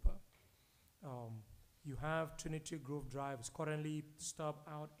developer. You have Trinity Grove Drive is currently stubbed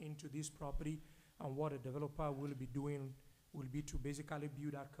out into this property, and what the developer will be doing will be to basically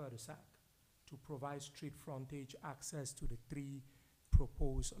build a cul-de-sac to provide street frontage access to the 3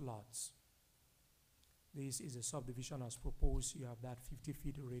 proposed lots. This is a subdivision as proposed. You have that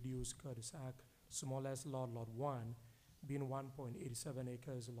 50-feet radius cul-de-sac, smallest lot, lot 1, being 1.87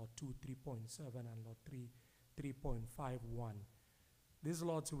 acres, lot 2, 3.7, and lot 3, 3.51. These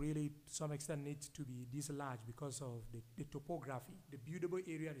lots really, to some extent, need to be this large because of the topography. The buildable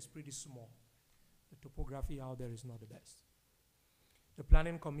area is pretty small. The topography out there is not the best. The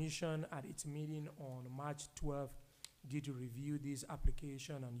Planning Commission, at its meeting on March 12th, did review this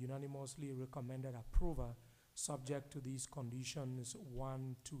application and unanimously recommended approval subject to these conditions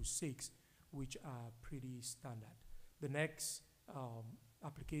 1 to 6, which are pretty standard. The next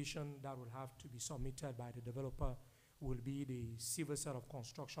application that will have to be submitted by the developer will be the civil set of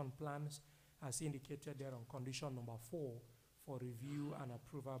construction plans as indicated there on condition number 4 for review and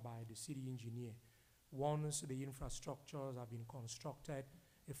approval by the city engineer. Once the infrastructures have been constructed,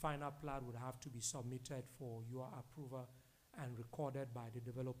 a final plan would have to be submitted for your approval and recorded by the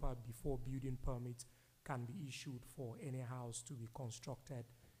developer before building permits can be issued for any house to be constructed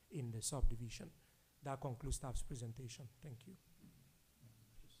in the subdivision. That concludes staff's presentation. Thank you.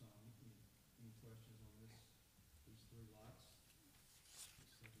 Mr. Song, any questions on these 3 lots, this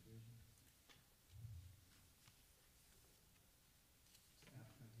subdivision? Is the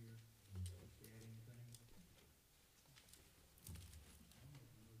applicant here to add anything?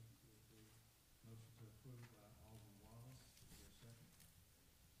 Motion to approve by Alderman Wallace. Is there a second?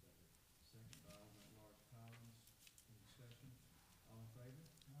 Second by Alderman at-large Collins. Any discussion? All in favor?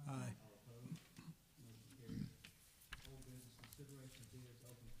 Aye. All opposed? Motion carries. Old business consideration of bids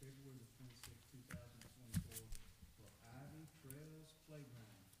open February the 26th, 2024 for Ivy Trails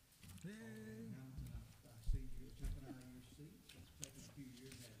Playground. Alderman Hamilton, I see you jumping out of your seat. It's taken a few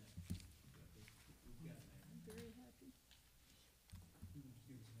years, hasn't it? We've got that. I'm very happy. Who wants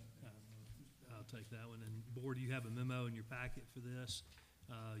to give us an update on those? I'll take that one. And Board, you have a memo in your packet for this.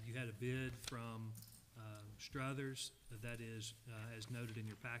 You had a bid from Struthers, that is, as noted in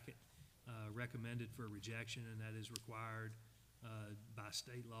your packet, recommended for rejection, and that is required by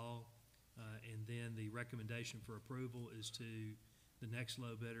state law. And then the recommendation for approval is to the next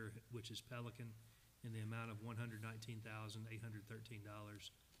low bidder, which is Pelican, in the amount of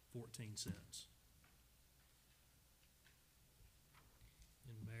 $119,813.14.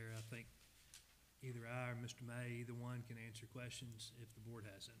 And Mayor, I think either I or Mr. May, either one can answer questions if the board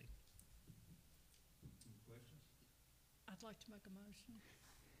has any. Any questions? I'd like to make a motion.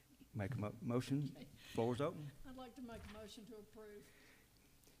 Make a motion. Floor is open. I'd like to make a motion to approve.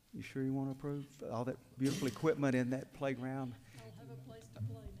 You sure you want to approve all that beautiful equipment in that playground? I'll have a place to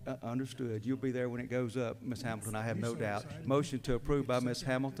play now. Understood. You'll be there when it goes up, Ms. Hamilton, I have no doubt. Motion to approve by Ms.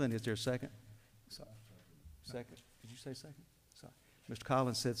 Hamilton. Is there a second? Second. Did you say second? Sorry. Mr.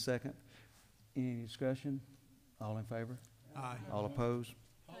 Collins said second. Any discussion? All in favor? Aye. All opposed?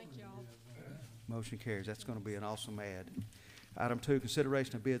 Thank y'all. Motion carries. That's going to be an awesome ad. Item 2,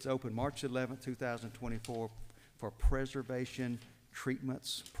 consideration of bids open March 11th, 2024 for Preservation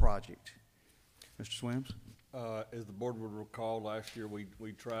Treatments Project. Mr. Swims? As the board would recall, last year we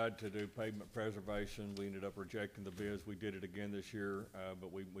tried to do pavement preservation. We ended up rejecting the bids. We did it again this year,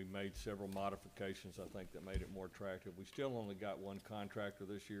 but we made several modifications, I think, that made it more attractive. We still only got one contractor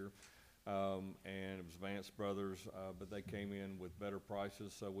this year, and it was Vance Brothers, but they came in with better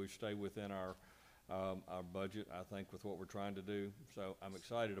prices, so we stay within our budget, I think, with what we're trying to do. So I'm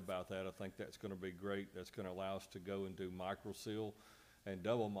excited about that. I think that's going to be great. That's going to allow us to go and do micro seal and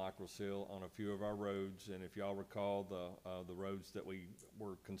double micro seal on a few of our roads. And if y'all recall, the roads that we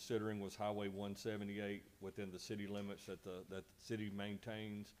were considering was Highway 178 within the city limits that the city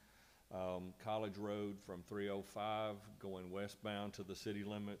maintains, College Road from 305 going westbound to the city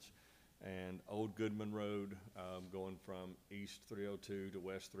limits, and Old Goodman Road going from east 302 to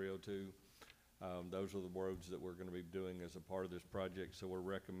west 302. Those are the roads that we're going to be doing as a part of this project. So we're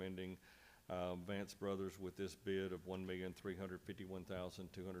recommending Vance Brothers with this bid of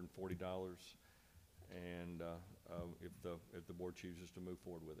 $1,351,240, and if the board chooses to move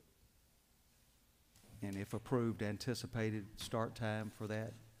forward with it. And if approved, anticipated start time for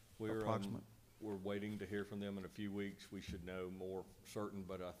that? Approximate? We're waiting to hear from them in a few weeks. We should know more certain,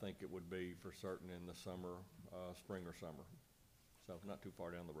 but I think it would be for certain in the summer, spring or summer. So not too far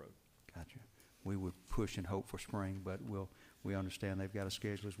down the road. Gotcha. We would push and hope for spring, but we understand they've got a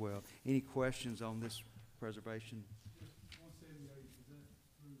schedule as well. Any questions on this preservation? 178, is that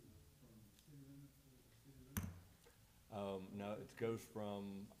through from city limits to city limits? No, it goes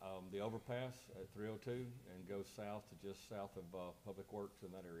from the overpass at 302 and goes south to just south of Public Works in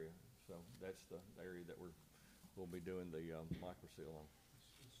that area. So that's the area that we'll be doing the micro seal on.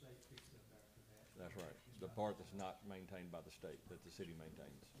 The state picks up after that. That's right. The part that's not maintained by the state, that the city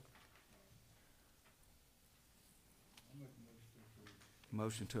maintains.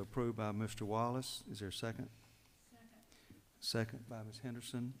 Motion to approve by Mr. Wallace. Is there a second? Second by Ms.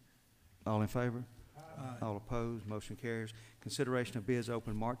 Henderson. All in favor? Aye. All opposed? Motion carries. Consideration of bids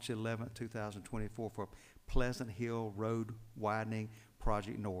open March 11th, 2024 for Pleasant Hill Road Widening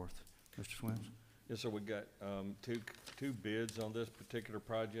Project North. Mr. Swims? Yes, sir, we got two bids on this particular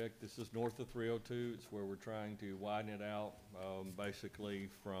project. This is north of 302. It's where we're trying to widen it out, basically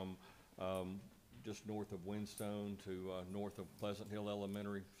from just north of Windstone to north of Pleasant Hill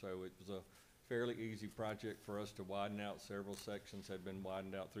Elementary. So it was a fairly easy project for us to widen out. Several sections had been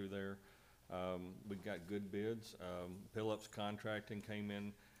widened out through there. We got good bids. Phillips Contracting came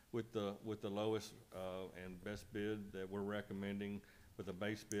in with the lowest and best bid that we're recommending, with a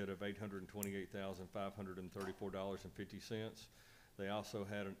base bid of $828,534.50. They also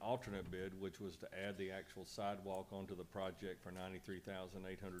had an alternate bid, which was to add the actual sidewalk onto the project for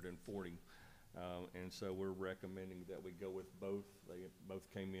 $93,840. And so we're recommending that we go with both. They both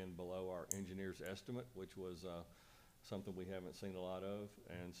came in below our engineer's estimate, which was something we haven't seen a lot of.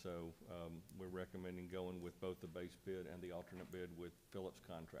 And so we're recommending going with both the base bid and the alternate bid with Phillips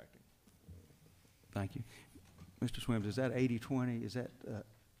Contracting. Thank you. Mr. Swims, is that 80-20? Is that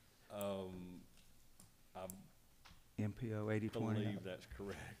I MPO 80-20? believe that's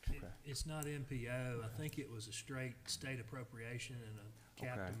correct. It's not MPO. I think it was a straight state appropriation and a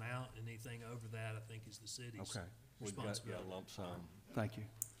capped Okay. amount, and anything over that, I think, is the city's Okay. We've got, yeah, responsibility. lump sum. Thank you.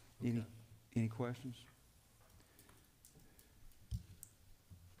 Okay. Any questions?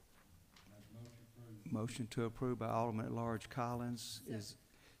 Motion to approve by Alderman at Large Collins is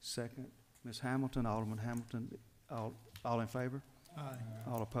second. Ms. Hamilton, Alderman Hamilton, all in favor? Aye.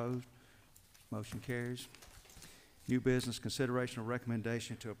 All opposed? Motion carries. New business, consideration of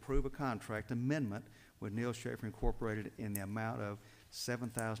recommendation to approve a contract amendment with Neil Schaefer Incorporated in the amount of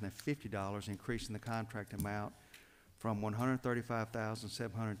 $7,050, increasing the contract amount from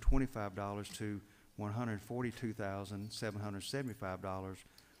 $135,725 to $142,775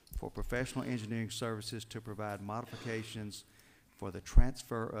 for professional engineering services to provide modifications for the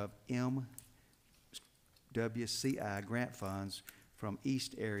transfer of MWCI grant funds from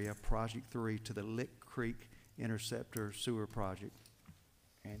East Area Project 3 to the Lick Creek Interceptor Sewer Project.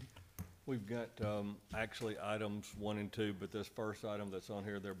 Andy? We've got actually items 1 and 2, but this first item that's on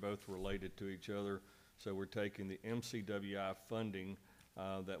here, they're both related to each other. So we're taking the MCWI funding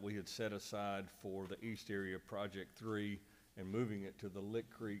that we had set aside for the East Area Project 3 and moving it to the Lick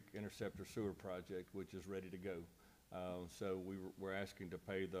Creek Interceptor Sewer Project, which is ready to go. So we're asking to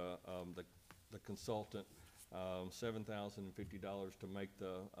pay the consultant $7,050 to make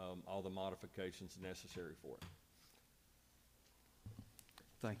all the modifications necessary for it.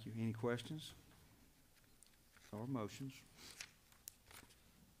 Thank you. Any questions or motions?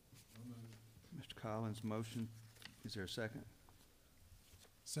 Mr. Collins, motion. Is there a second?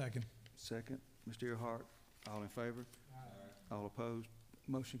 Second. Second. Mr. Earhart, all in favor? All opposed?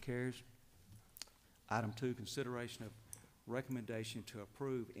 Motion carries. Item 2, consideration of recommendation to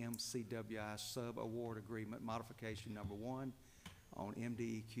approve MCWI sub-award agreement modification number 1 on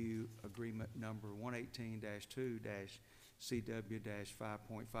MDEQ agreement number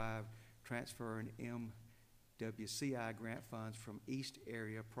 118-2-CW-5.5, transferring MWCI grant funds from East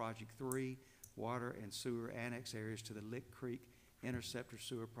Area Project 3 water and sewer annex areas to the Lick Creek Interceptor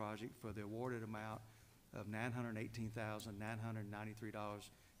Sewer Project for the awarded amount of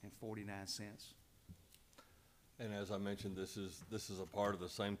 $918,993.49. And as I mentioned, this is a part of the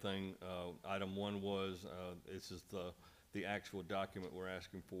same thing. Item 1 was this is the actual document we're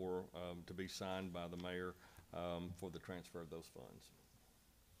asking for to be signed by the mayor for the transfer of those funds.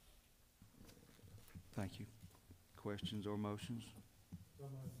 Thank you. Questions or motions?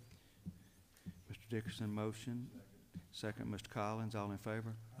 Mr. Dickerson, motion. Second, Mr. Collins, all in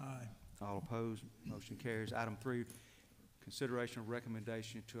favor? Aye. All opposed? Motion carries. Item 3, consideration of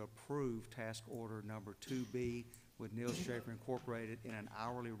recommendation to approve task order number 2B with Neil Schaefer Incorporated in an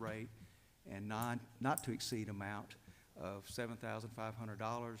hourly rate and not to exceed amount of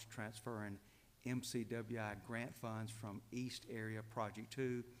 $7,500, transferring MCWI grant funds from East Area Project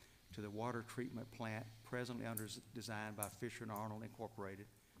 2 to the water treatment plant presently under design by Fisher & Arnold Incorporated.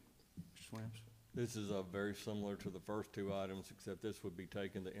 Mr. Swims? This is very similar to the first 2 items, except this would be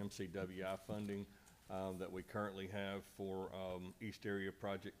taking the MCWI funding that we currently have for East Area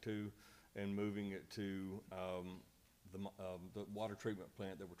Project 2 and moving it to the water treatment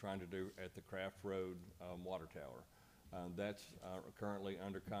plant that we're trying to do at the Craft Road water tower. That's currently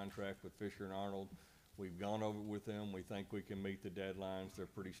under contract with Fisher & Arnold. We've gone over with them. We think we can meet the deadlines. They're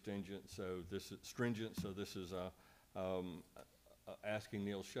pretty stringent, so this is a asking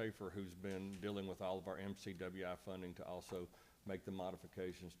Neil Schaefer, who's been dealing with all of our MCWI funding, to also make the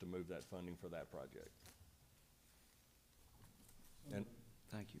modifications to move that funding for that project. And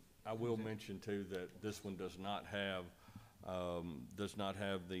Thank you. I will mention too that this one does not have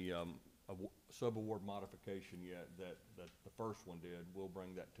the sub-award modification yet that the first one did. We'll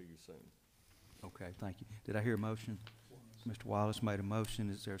bring that to you soon. Okay, thank you. Did I hear a motion? Mr. Wallace made a motion.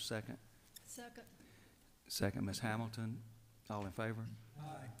 Is there a second? Second. Second, Ms. Hamilton. All in favor?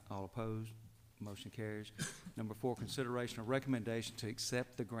 Aye. All opposed? Motion carries. Number 4, consideration of recommendation to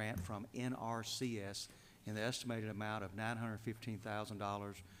accept the grant from NRCS in the estimated amount of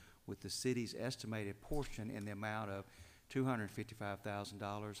 $915,000, with the city's estimated portion in the amount of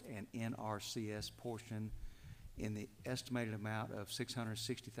 $255,000 and NRCS portion in the estimated amount of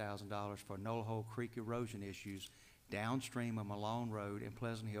 $660,000 for Knoll Hole Creek erosion issues downstream of Malone Road and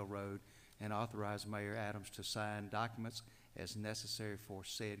Pleasant Hill Road, and authorize Mayor Adams to sign documents as necessary for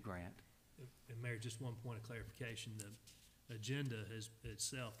said grant. And Mayor, just one point of clarification, the agenda has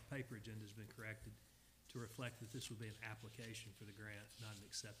itself, the paper agenda has been corrected to reflect that this would be an application for the grant, not an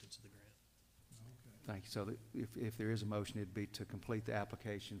acceptance of the grant. Thank you. So that if there is a motion, it'd be to complete the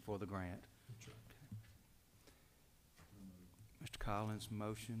application for the grant. That's right. Mr. Collins,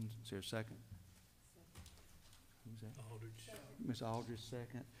 motion. Is there a second? Who's that? Aldridge. Ms. Aldridge,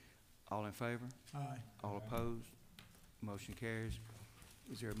 second. All in favor? Aye. All opposed? Motion carries.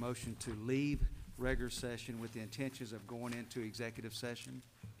 Is there a motion to leave regular session with the intentions of going into executive session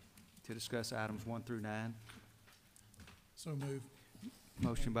to discuss items 1 through 9? So moved.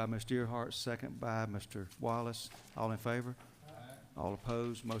 Motion by Mr. Earhart, second by Mr. Wallace. All in favor? All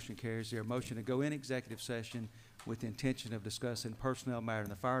opposed? Motion carries. Is there a motion to go in executive session with the intention of discussing personnel matter in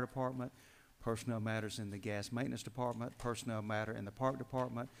the fire department, personnel matters in the gas maintenance department, personnel matter in the park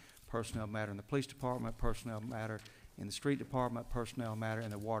department, personnel matter in the police department, personnel matter in the street department, personnel matter in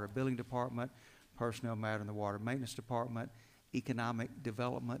the water billing department, personnel matter in the water maintenance department, economic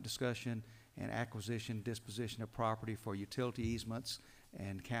development discussion, and acquisition, disposition of property for utility easements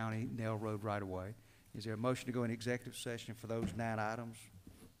and county Nell Road right-of-way. Is there a motion to go in executive session for those 9 items?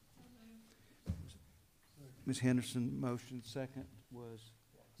 Ms. Henderson, motion. Second was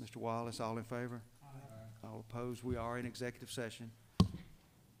Mr. Wallace. All in favor? All opposed? We are in executive session.